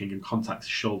Director King and contacts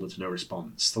his shoulder to no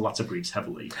response. The latter breathes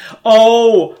heavily.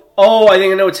 Oh, I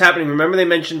think I know what's happening. Remember they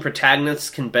mentioned protagonists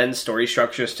can bend story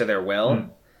structures to their will?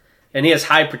 And he has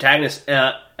high protagonist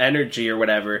energy or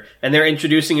whatever, and they're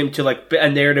introducing him to a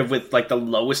narrative with the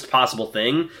lowest possible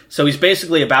thing. So he's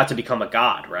basically about to become a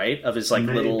god, right? Of his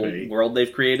little world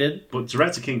they've created. But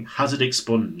Director King has it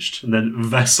expunged, and then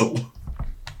vessel.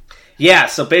 Yeah,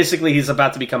 so basically he's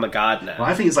about to become a god now. Well,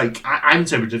 I think it's I'm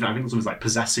totally different. I think someone's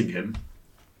possessing him.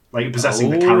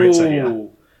 Possessing the character here.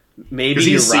 Maybe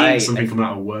you're right. He's seeing something think... coming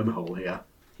out of a wormhole here.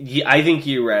 Yeah, I think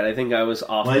you're right. I think I was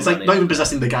off. Well, it's not even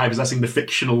possessing the guy, possessing the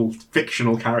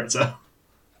fictional character.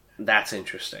 That's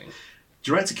interesting.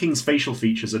 Director King's facial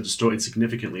features are distorted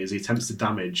significantly as he attempts to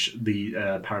damage the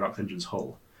Paradox engine's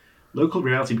hull. Local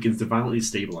reality begins to violently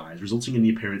destabilize, resulting in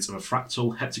the appearance of a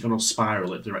fractal heptagonal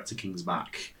spiral at Director King's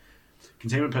back.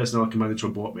 Containment personnel are commanded to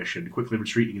abort mission, quickly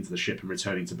retreating into the ship and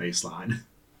returning to baseline.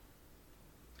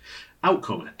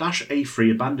 Outcome: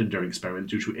 -A3 abandoned during experiment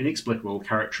due to inexplicable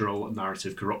characteral and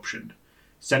narrative corruption.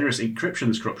 Strenuous encryption of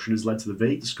this corruption has led to the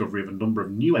vague discovery of a number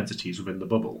of new entities within the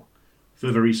bubble.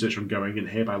 Further research ongoing and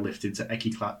hereby lifted to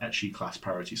Ecce class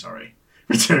priority,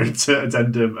 Return to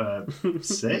Addendum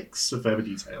 6 for further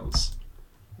details.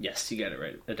 Yes, you get it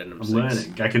right. Addendum 6. I'm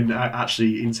learning. I can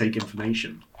actually intake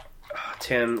information. Oh,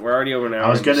 Tim, we're already over an hour. I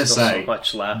was going to say, so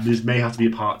much left. This may have to be a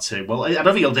part 2. Well, I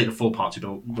don't think it'll take a full part 2,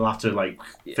 but we'll have to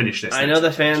finish this. I know the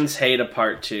fans hate a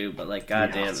part 2, but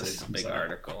goddamn, this is a big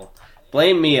article.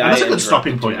 Blame me. That's a good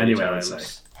stopping point anyway, I would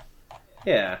say.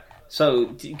 Yeah.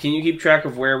 So, can you keep track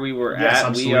of where we were yes, at?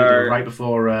 Absolutely. We are right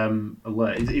before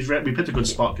alert. We picked a good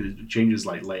spot because it changes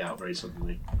layout very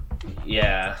suddenly.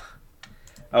 Yeah.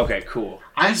 Okay. Cool.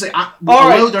 I have to say,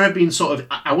 although there have been sort of,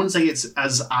 I wouldn't say it's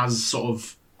as sort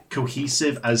of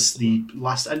cohesive as the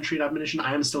last entry in Admonition.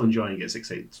 I am still enjoying it.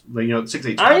 6.8.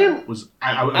 6.8 was.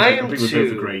 I think we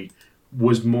both agree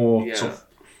was more sort of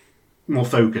more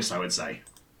focused. I would say.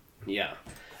 Yeah,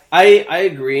 I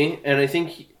agree, and I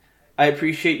think. I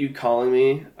appreciate you calling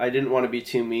me. I didn't want to be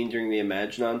too mean during the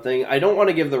Imaginon thing. I don't want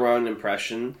to give the wrong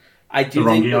impression. I do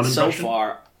think that so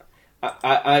far...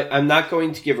 I'm not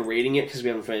going to give a rating yet because we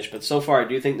haven't finished, but so far I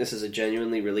do think this is a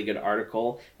genuinely really good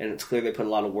article, and it's clear they put a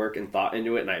lot of work and thought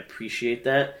into it, and I appreciate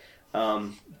that.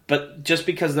 But But just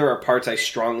because there are parts I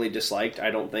strongly disliked, I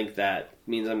don't think that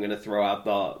means I'm going to throw out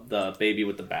the baby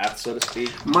with the bath, so to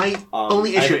speak. My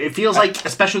only issue, it feels like,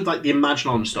 especially with like the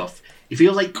Imaginon stuff, it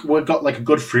feels like we've got like a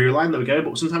good through line that we go,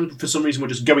 but sometimes for some reason we're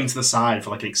just going to the side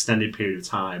for like an extended period of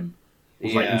time.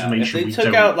 With, like, information if they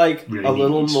took out like really a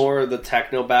little more of the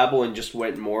technobabble and just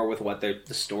went more with what the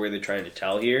story they're trying to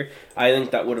tell here, I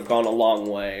think that would have gone a long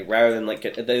way. Rather than like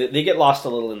they get lost a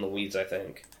little in the weeds, I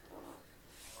think.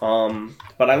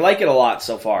 But I like it a lot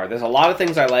so far. There's a lot of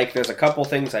things I like. There's a couple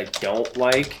things I don't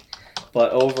like.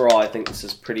 But overall, I think this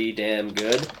is pretty damn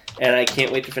good. And I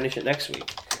can't wait to finish it next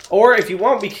week. Or if you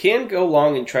want, we can go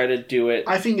long and try to do it.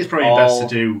 I think it's probably best to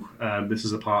do this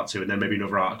as a part 2 and then maybe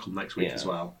another article next week as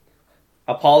well.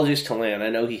 Apologies to Lan.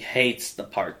 I know he hates the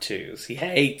part 2s. He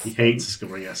hates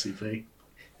discovering SCP.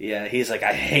 Yeah, he's like,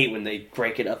 I hate when they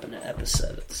break it up into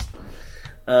episodes.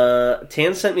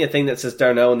 Tan sent me a thing that says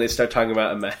Darnell and they start talking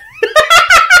about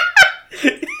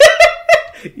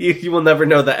you will never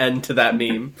know the end to that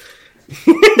meme.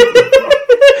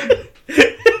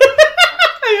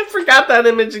 I forgot that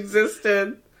image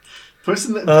existed.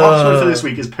 Posting the part for this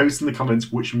week is post in the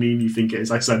comments which meme you think it is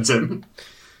I sent him.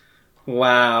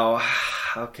 Wow.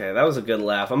 Okay, that was a good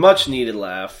laugh. A much needed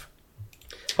laugh.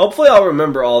 Hopefully I'll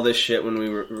remember all this shit when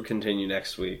we continue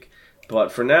next week.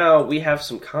 But for now, we have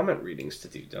some comment readings to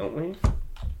do, don't we?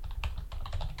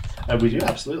 We do,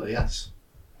 absolutely, yes.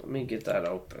 Let me get that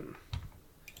open.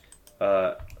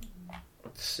 Let's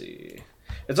see.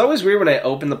 It's always weird when I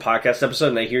open the podcast episode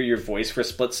and I hear your voice for a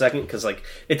split second, because like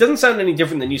it doesn't sound any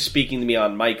different than you speaking to me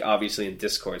on mic, obviously, in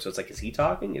Discord. So it's like, is he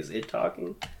talking? Is it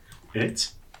talking?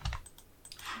 It?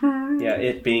 Yeah,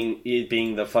 it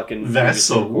being the fucking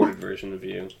vessel recorded version of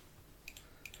you.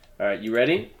 Alright, you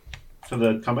ready? For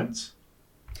the comments?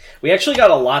 We actually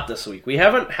got a lot this week. We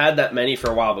haven't had that many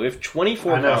for a while, but we have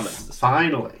 24 comments this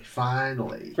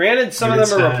finally. Granted, some of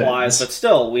them are replies, but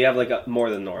still, we have like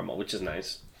more than normal, which is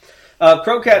nice.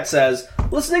 Crowcat says,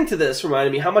 listening to this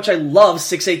reminded me how much I love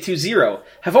 6820.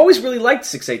 Have always really liked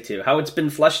 682. How it's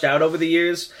been fleshed out over the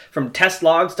years, from test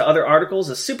logs to other articles,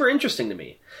 is super interesting to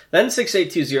me. Then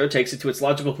 6820 takes it to its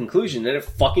logical conclusion, and it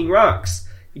fucking rocks.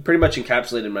 You pretty much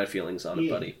encapsulated my feelings on it,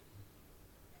 buddy.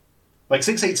 Like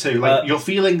 682, your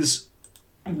feelings,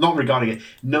 not regarding it,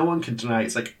 no one can deny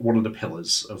it's like one of the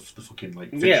pillars of the fucking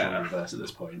like fictional universe at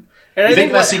this point. And you I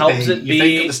think of what SCP, helps it you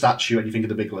think of the statue, and you think of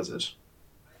the big lizard.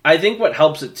 I think what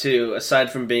helps it too,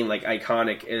 aside from being like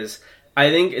iconic, is I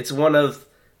think it's one of,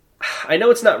 I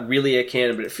know it's not really a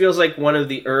canon, but it feels like one of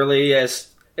the earliest,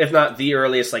 if not the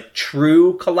earliest, like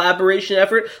true collaboration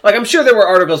effort. Like I'm sure there were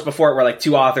articles before it where like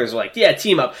two authors were like, yeah,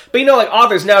 team up. But you know, like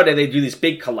authors nowadays, they do these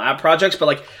big collab projects. But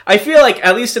like I feel like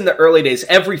at least in the early days,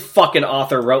 every fucking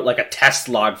author wrote like a test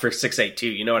log for 682.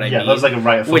 You know what I mean? Yeah, that was like a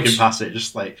rite of fucking passage.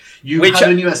 Just like you have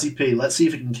a new SCP. Let's see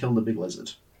if it can kill the big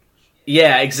lizard.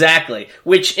 Yeah, exactly.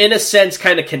 Which, in a sense,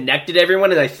 kind of connected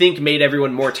everyone, and I think made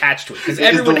everyone more attached to it because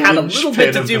everyone had a little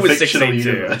bit to do with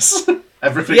 682.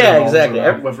 Everything exactly.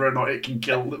 Whether or not it can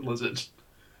kill the lizard.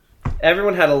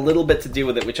 Everyone had a little bit to do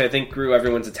with it, which I think grew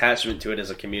everyone's attachment to it as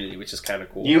a community, which is kind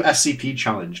of cool. New SCP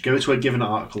challenge. Go to a given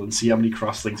article and see how many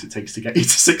cross-links it takes to get you to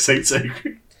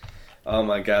 682. Oh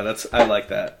my god, I like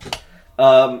that.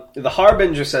 The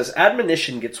Harbinger says,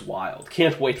 Admonition gets wild.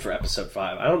 Can't wait for episode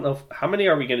 5. I don't know, how many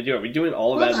are we going to do? Are we doing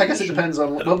all of Admonition? I guess it depends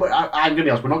on... Well, I'm going to be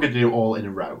honest, we're not going to do it all in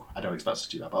a row. I don't expect us to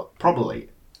do that, but probably,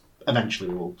 eventually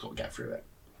we'll sort of get through it.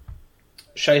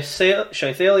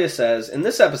 Shythalia says, in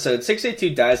this episode,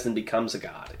 682 dies and becomes a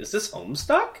god. Is this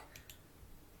Homestuck?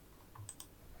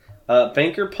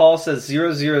 Banker Paul says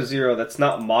 000. That's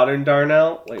not modern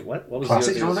Darnell. Wait, what? What was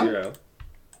Classic 000?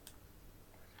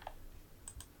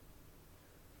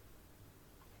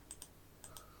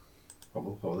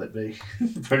 What will it be?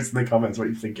 Post in the comments what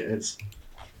you think it is.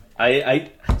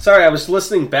 Sorry, I was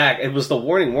listening back. It was the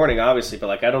warning, obviously, but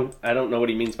like I don't know what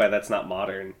he means by that's not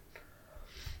modern.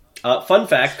 Fun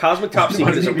fact: Cosmic Top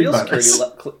Secret is a real security.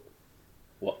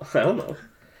 Well, I don't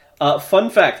know. Fun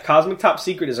fact: Cosmic Top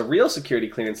Secret is a real security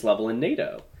clearance level in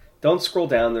NATO. Don't scroll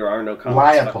down. There are no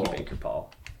comments. Fuck you, Banker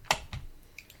Paul.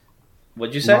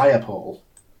 What'd you say? Liar Paul.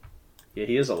 Yeah,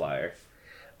 he is a liar.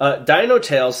 Dino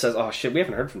Tales says, "Oh shit, we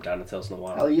haven't heard from Dino Tales in a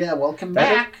while." Hell yeah, welcome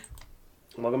back.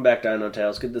 Welcome back, Dino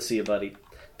Tales. Good to see you, buddy.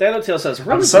 Dino Tales says,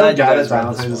 "I'm so glad that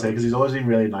Dino Tales because he's always been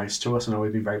really nice to us and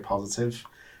always been very positive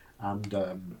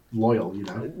and loyal, you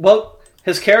know." Well,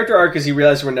 his character arc is he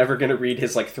realized we're never going to read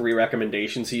his like 3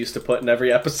 recommendations he used to put in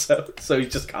every episode, so he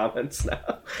just comments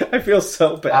now. I feel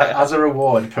so bad. As a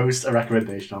reward, post a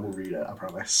recommendation. I will read it. I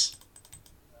promise.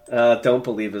 Don't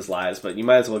believe his lies, but you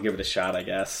might as well give it a shot, I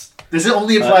guess. This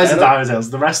only applies to Dino Tales.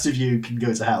 The rest of you can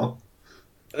go to hell.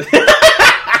 This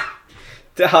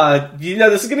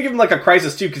is going to give him like a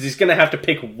crisis too, because he's going to have to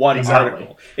pick one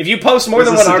article. If you post more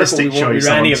than one article, we won't read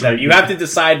any of them. You have to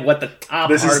decide what the top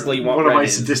article you want read is. One of my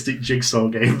sadistic jigsaw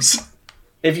games.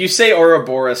 If you say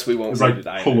Ouroboros, we won't read it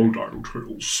either. Hello, Dino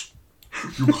Tales.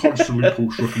 You constantly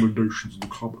post recommendations in the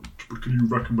comments, but can you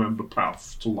recommend the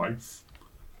path to life?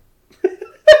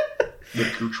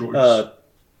 Make your choice.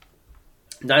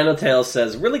 Dino Tales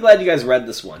says, really glad you guys read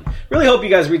this one. Really hope you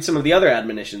guys read some of the other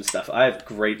admonition stuff. I have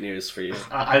great news for you.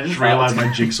 I just realized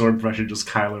my jigsaw impression just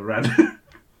Kylo Ren.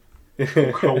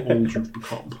 Look how old you've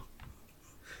become.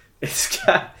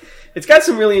 It's got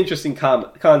some really interesting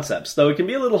concepts, though it can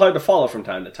be a little hard to follow from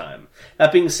time to time.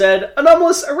 That being said,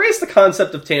 Anomalous, erase the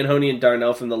concept of Tanhony and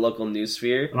Darnell from the local news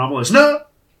sphere. Anomalous, no!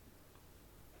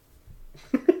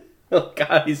 Oh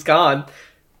god, he's gone.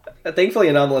 Thankfully,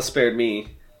 Anomalous spared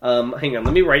me. Hang on,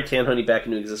 let me write Tanhony back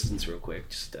into existence real quick.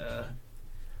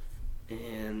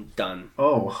 And done.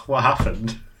 Oh, what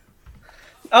happened?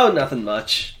 Oh, nothing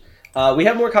much. We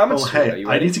have more comments. Oh, hey,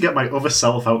 I need to get my other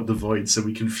self out of the void so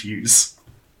we can fuse.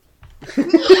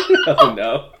 Oh,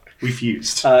 no. We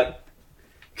fused.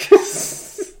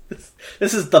 This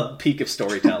is the peak of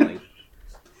storytelling.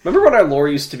 Remember when our lore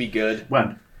used to be good?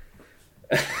 When?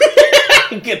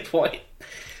 Good point.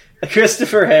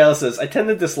 Christopher Hale says, I tend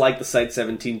to dislike the Site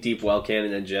 17 Deep Well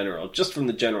canon in general, just from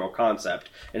the general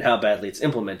concept and how badly it's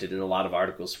implemented in a lot of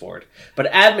articles for it. But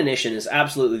Admonition is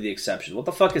absolutely the exception. What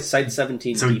the fuck is Site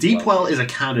 17 So Deep Well is a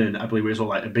canon, I believe, where it's all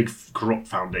like a big corrupt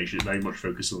foundation, very much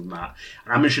focused on that.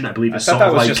 And Admonition, I believe, is sort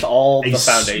of like... just all the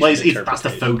foundation that's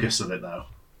the focus of it, though.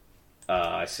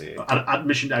 I see.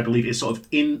 Admonition, I believe, is sort of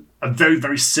in a very,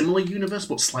 very similar universe,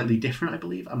 but slightly different, I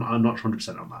believe. I'm not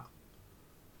 100% on that.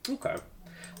 Okay.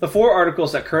 The 4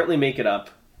 articles that currently make it up...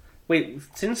 Wait,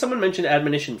 didn't someone mention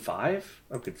Admonition 5?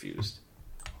 I'm confused.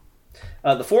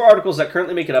 The 4 articles that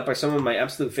currently make it up are some of my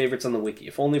absolute favorites on the wiki,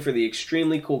 if only for the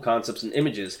extremely cool concepts and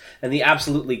images, and the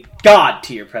absolutely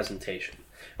god-tier presentation.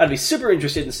 I'd be super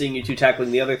interested in seeing you two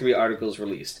tackling the other 3 articles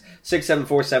released.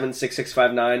 6747,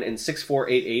 6659, and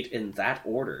 6488 in that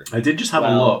order. I did just have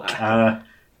a look.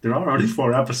 There are only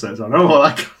 4 episodes. I don't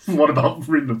know what about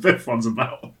reading the 5th one's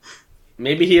about.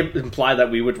 Maybe he implied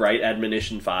that we would write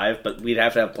Admonition 5, but we'd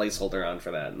have to have placeholder on for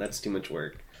that, and that's too much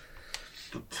work.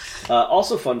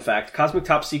 Also, fun fact, Cosmic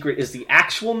Top Secret is the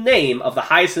actual name of the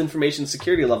highest information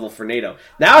security level for NATO.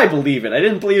 Now I believe it. I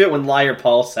didn't believe it when Liar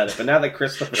Paul said it, but now that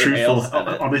Christopher Hale said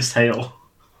it. Honest Hale.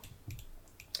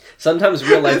 Sometimes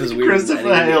real life is weird.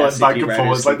 Christopher Hale and back and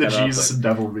forth, like the Jesus and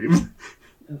Devil meme.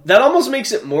 That almost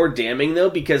makes it more damning,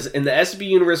 though, because in the SB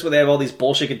universe where they have all these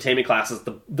bullshit containment classes,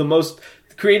 the most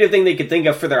creative thing they could think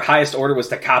of for their highest order was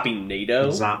to copy NATO.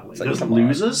 Exactly. Like, those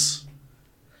losers?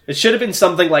 It should have been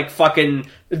something like fucking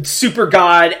Super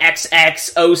God,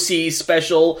 XX, OC,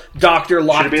 Special, Doctor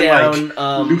Lockdown. Should have been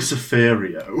like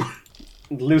Luciferio.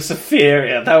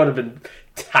 Luciferia, that would have been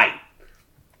tight.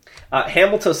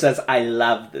 Hamilton says, I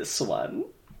love this one.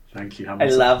 Thank you,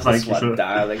 Hamilton. I love this one,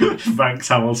 darling. Thanks,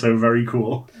 Hamilton. Very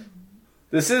cool.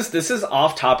 This is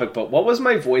off topic, but what was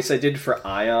my voice I did for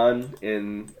Ion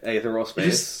in Aetheral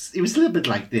Space? It was a little bit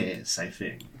like this, I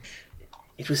think.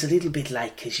 It was a little bit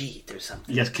like Khajiit or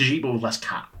something. Yes, Khajiit, but with less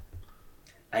cat.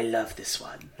 I love this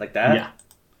one. Like that? Yeah.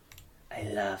 I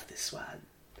love this one.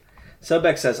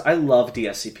 Sobek says, I love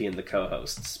DSCP and the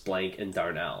co-hosts, Blank and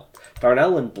Darnell.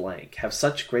 Darnell and Blank have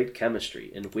such great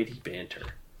chemistry and witty banter.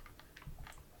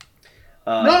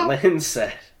 No. Lan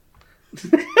said...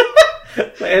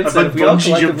 Lan said, if we all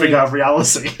collectively... out of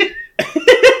reality.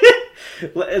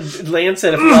 Lan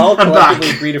said, if we all collectively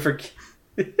agree to forgive...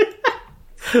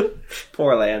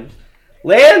 Poor Lan.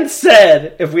 Lan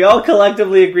said, if we all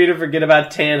collectively agree to forget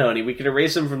about Tanhony, we can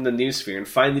erase him from the news sphere and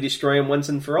finally destroy him once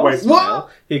and for all. Wait, what?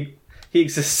 He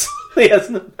exists solely as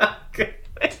an amalgamation.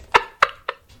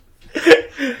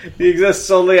 He exists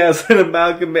solely as an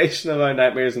amalgamation of our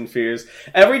nightmares and fears.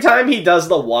 Every time he does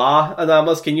the wah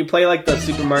anomalous, can you play like the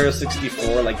Super Mario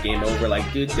 64 like game over like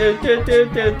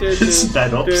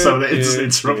sped up so that it's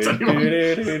interrupt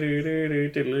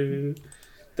anyone?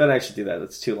 Don't actually do that.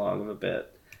 That's too long of a bit.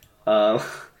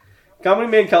 Comedy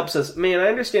Man Kelp says, man, I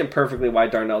understand perfectly why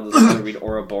Darnell doesn't want to read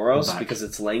Ouroboros, because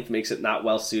its length makes it not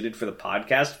well suited for the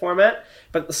podcast format,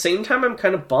 but at the same time I'm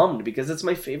kind of bummed, because it's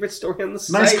my favorite story on the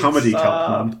site. Nice comedy,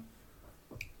 Kelp, man.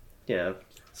 Yeah.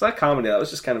 It's not comedy, that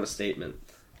was just kind of a statement.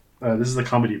 This is the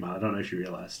comedy, man. I don't know if you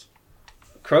realized.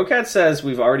 Crowcat says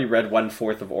we've already read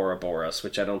 1/4 of Ouroboros,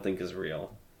 which I don't think is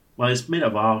real. Well, it's made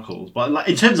of articles, but like,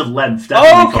 in terms of length,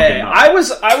 definitely. Okay, I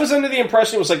was under the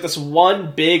impression it was like this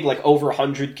one big, like over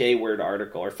 100k word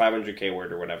article or 500k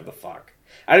word or whatever the fuck.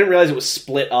 I didn't realize it was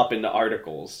split up into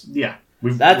articles. Yeah,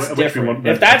 That's different.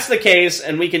 If that's the case,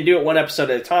 and we can do it one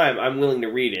episode at a time, I'm willing to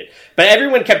read it. But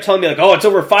everyone kept telling me, like, oh, it's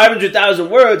over 500,000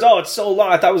 words. Oh, it's so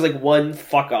long. I thought it was like one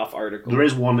fuck-off article. There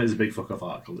is one that is a big fuck-off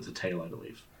article. It's a tale, I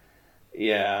believe.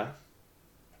 Yeah.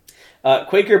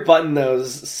 Quaker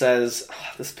Buttonnose says,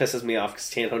 this pisses me off because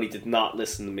Tanhoney did not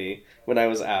listen to me when I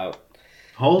was out.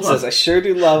 Hold on. Says, I sure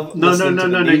do love No, you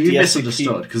DSCP.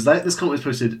 misunderstood. Because this comment was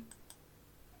posted...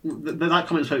 That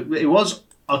comment was posted... It was...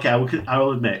 Okay, I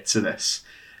will admit to this.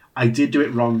 I did do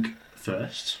it wrong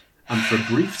first. And for a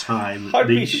brief time...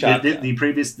 The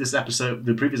previous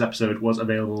episode was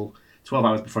available 12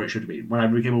 hours before it should have been. When I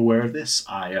became aware of this,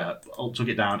 I took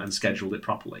it down and scheduled it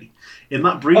properly. In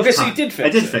that brief time... so you did fix it. I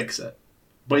did fix it.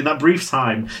 But in that brief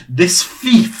time, this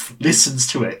thief listens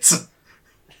to it.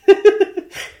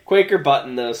 Quaker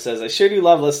Button, though, says, I sure do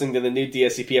love listening to the new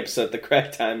DSCP episode at the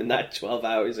correct time and not 12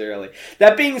 hours early.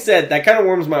 That being said, that kind of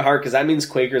warms my heart because that means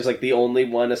Quaker's like the only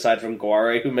one aside from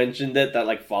Guare who mentioned it that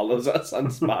like follows us on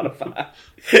Spotify.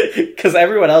 Because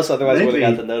everyone else otherwise would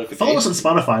have got the notification. Follow us on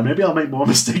Spotify. Maybe I'll make more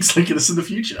mistakes like this in the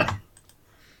future.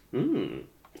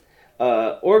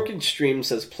 Orchid Stream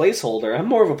says, placeholder. I'm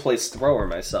more of a place thrower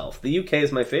myself. The UK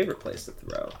is my favorite place to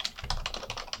throw.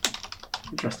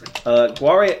 Interesting.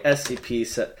 Guare SCP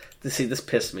said... See, this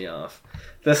pissed me off.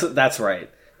 That's right.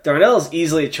 Darnell is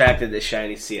easily attracted to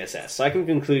shiny CSS, so I can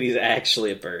conclude he's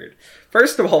actually a bird.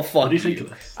 First of all, fuck what do you think of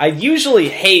this? I usually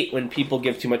hate when people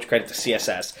give too much credit to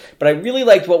CSS, but I really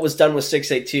liked what was done with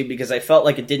 682 because I felt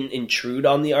like it didn't intrude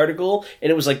on the article, and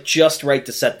it was like just right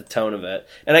to set the tone of it.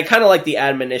 And I kind of like the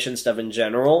admonition stuff in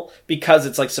general because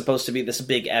it's like supposed to be this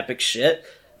big epic shit.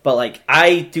 But like,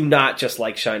 I do not just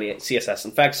like shiny CSS.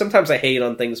 In fact, sometimes I hate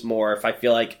on things more if I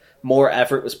feel like more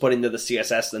effort was put into the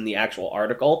CSS than the actual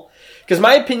article. Because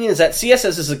my opinion is that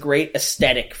CSS is a great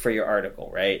aesthetic for your article,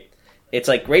 right? It's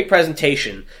like great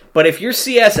presentation. But if your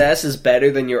CSS is better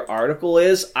than your article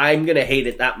is, I'm going to hate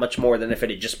it that much more than if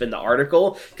it had just been the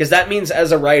article. Because that means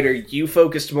as a writer, you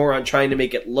focused more on trying to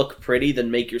make it look pretty than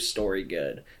make your story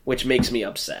good. Which makes me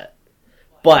upset.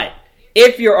 But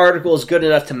if your article is good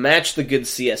enough to match the good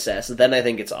CSS, then I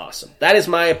think it's awesome. That is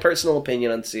my personal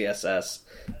opinion on CSS.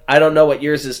 I don't know what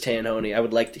yours is, Tanhoney. I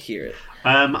would like to hear it.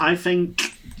 I think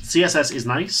CSS is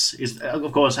nice. Of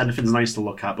course, anything's nice to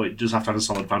look at, but it does have to have a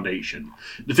solid foundation.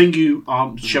 The thing you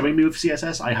are showing me with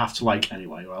CSS, I have to like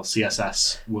anyway, or else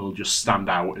CSS will just stand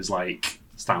out as like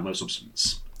style no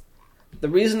substance. The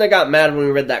reason I got mad when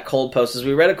we read that cold post is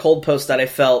we read a cold post that I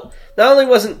felt not only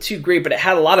wasn't too great, but it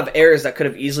had a lot of errors that could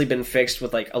have easily been fixed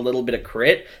with like a little bit of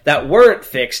crit that weren't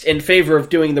fixed in favor of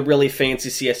doing the really fancy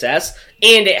CSS,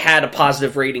 and it had a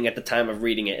positive rating at the time of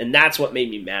reading it, and that's what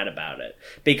made me mad about it.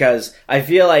 Because I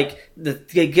feel like the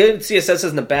good CSS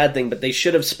isn't a bad thing, but they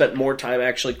should have spent more time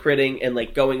actually critting and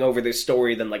like going over their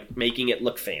story than like making it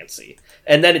look fancy.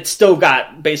 And then it still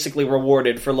got basically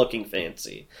rewarded for looking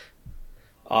fancy.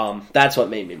 That's what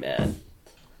made me mad.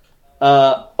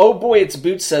 Oh boy, it's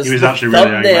Boots says he was actually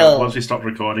really angry. Once we stopped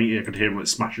recording, I could hear him like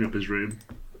smashing up his room.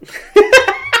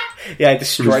 Yeah, I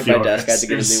destroyed my desk. I had to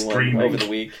get a new one over the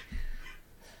week.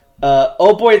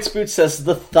 Oh boy, it's Boots says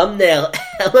the thumbnail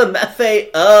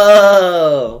LMFAO.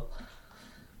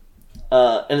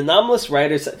 An anomalous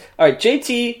writer said, "All right,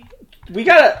 JT, we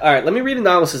gotta. All right, let me read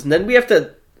Anomalous, and then we have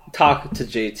to talk to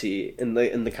JT in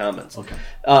the comments." Okay.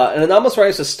 An anomalous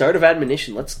writer says, "Start of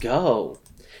admonition. Let's go."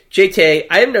 JT,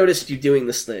 I have noticed you doing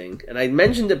this thing, and I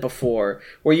mentioned it before,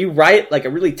 where you write like a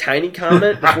really tiny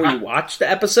comment before you watch the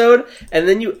episode, and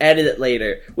then you edit it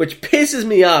later, which pisses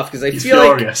me off because I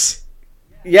feel furious.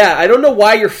 Yeah, I don't know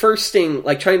why you're trying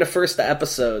to first the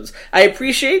episodes. I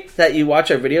appreciate that you watch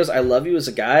our videos. I love you as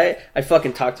a guy. I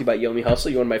fucking talked to you about Yomi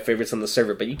Hustle. You're one of my favorites on the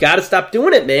server, but you gotta stop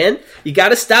doing it, man. You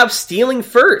gotta stop stealing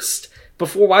first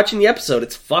before watching the episode.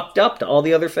 It's fucked up to all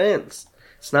the other fans.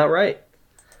 It's not right.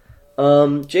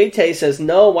 JT says,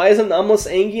 no, why isn't Anomalous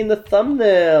angry in the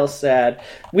thumbnail? Sad.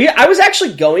 I was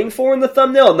actually going for in the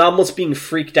thumbnail Anomalous being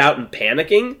freaked out and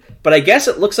panicking, but I guess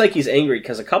it looks like he's angry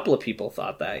because a couple of people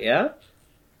thought that, yeah?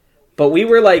 But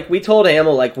we told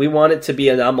Hamill, we want it to be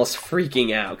Anomalous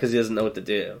freaking out because he doesn't know what to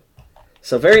do.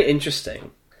 So very interesting.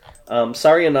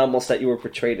 Sorry, Anomalous, that you were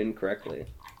portrayed incorrectly.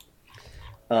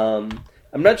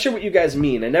 I'm not sure what you guys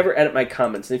mean. I never edit my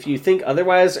comments. And if you think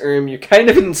otherwise, you're kind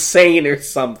of insane or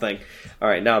something.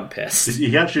 Alright, now I'm pissed.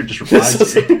 You actually just replied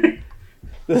to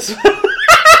this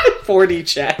 4D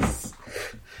chess.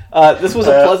 This was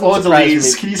a pleasant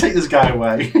surprise. Can you take this guy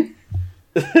away?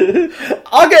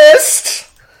 August!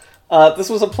 This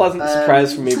was a pleasant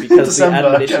surprise for me because December, the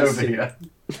admonition... get over here.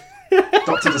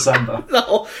 Dr. December.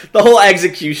 The whole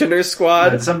executioner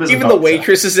squad. Yeah, even the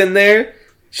waitress is in there.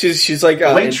 She's like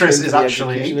the waitress is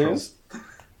actually April.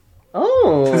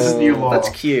 Oh, This is new law. that's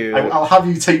cute. I'll have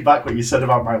you take back what you said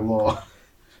about my law.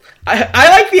 I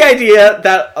like the idea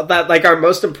that like our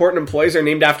most important employees are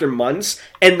named after months,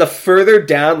 and the further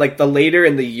down, like the later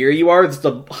in the year you are,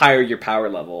 the higher your power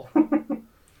level.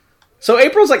 So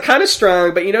April's like kind of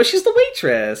strong, but she's the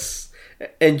waitress.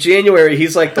 And January,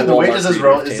 he's like the waitress's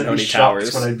role is to be Tanhoney shocked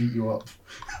Towers. when I beat you up.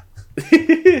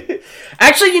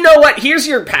 Actually, you know what? Here's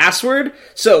your password.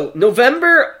 So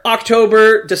November,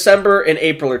 October, December, and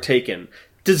April are taken.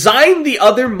 Design the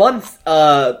other month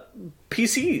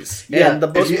PCs. Yeah, and the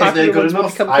most if popular they're good ones will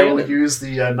enough, become I will canon. use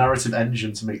the narrative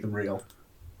engine to make them real.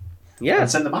 Yeah.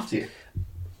 And send them after you.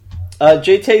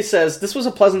 JT says, this was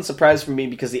a pleasant surprise for me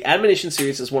because the Admonition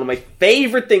series is one of my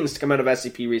favorite things to come out of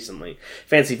SCP recently.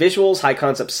 Fancy visuals, high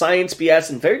concept science,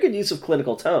 BS, and very good use of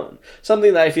clinical tone.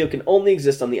 Something that I feel can only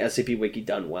exist on the SCP Wiki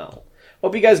done well.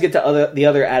 Hope you guys get to the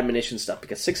other Admonition stuff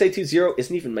because 6820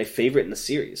 isn't even my favorite in the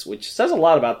series, which says a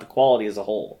lot about the quality as a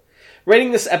whole.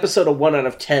 Rating this episode a 1 out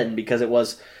of 10 because it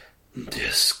was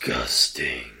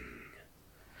disgusting.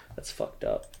 That's fucked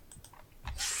up.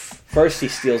 First he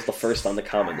steals the first on the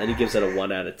comment, then he gives it a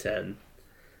 1 out of 10.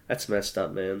 That's messed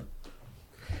up, man.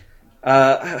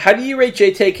 How do you rate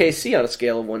JTKC on a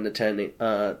scale of 1 to 10,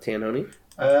 Tanhoney?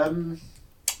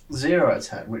 0 out of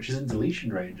 10, which is in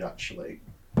deletion range, actually.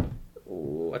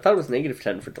 Ooh, I thought it was negative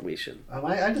 10 for deletion.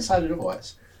 I decided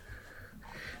otherwise.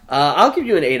 I'll give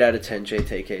you an 8 out of 10,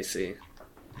 JTKC.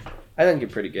 I think you're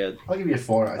pretty good. I'll give you a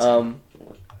 4 out of 10.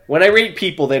 When I rate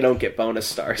people, they don't get bonus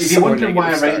stars. If you're wondering why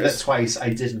I negative rated it stars. twice, I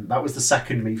didn't. That was the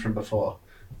second me from before.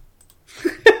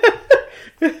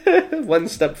 One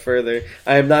step further.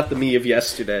 I am not the me of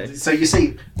yesterday. So you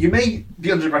see, you may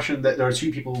be under the impression that there are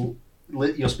two people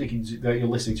that you're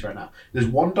listening to right now. There's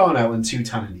one Darnell and two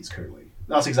Tanhoney's currently.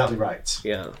 That's exactly right.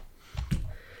 Yeah.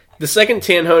 The second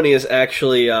Tanhoney is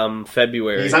actually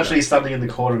February. He's actually standing in the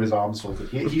corner of his arms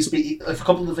folded. A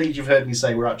couple of the things you've heard me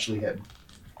say were actually him.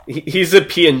 He's a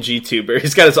PNG tuber.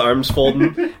 He's got his arms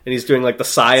folded, and he's doing like the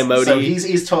sigh emoji. So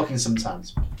he's talking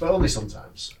sometimes, but only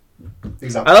sometimes.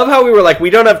 Exactly. I love how we were like,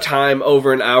 we don't have time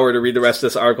over an hour to read the rest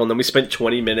of this article, and then we spent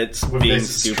 20 minutes With being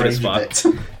this stupid as strange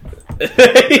fuck. bit.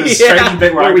 This strange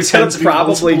bit where I we pretend could to have be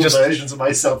probably multiple just versions of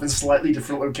myself in slightly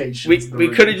different locations. we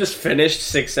could have just finished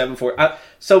 674.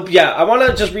 So yeah, I want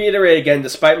to just reiterate again,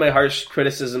 despite my harsh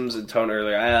criticisms and tone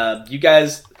earlier, you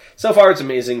guys, so far it's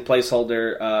amazing.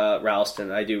 Placeholder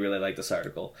Ralston, I do really like this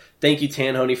article. Thank you,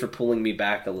 Tanhoney, for pulling me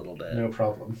back a little bit. No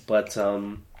problem. But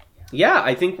yeah,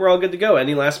 I think we're all good to go.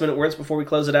 Any last minute words before we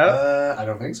close it out? I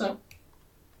don't think so.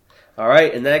 All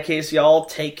right, in that case, y'all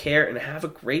take care and have a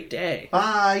great day.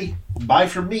 Bye. Bye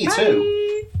from me too.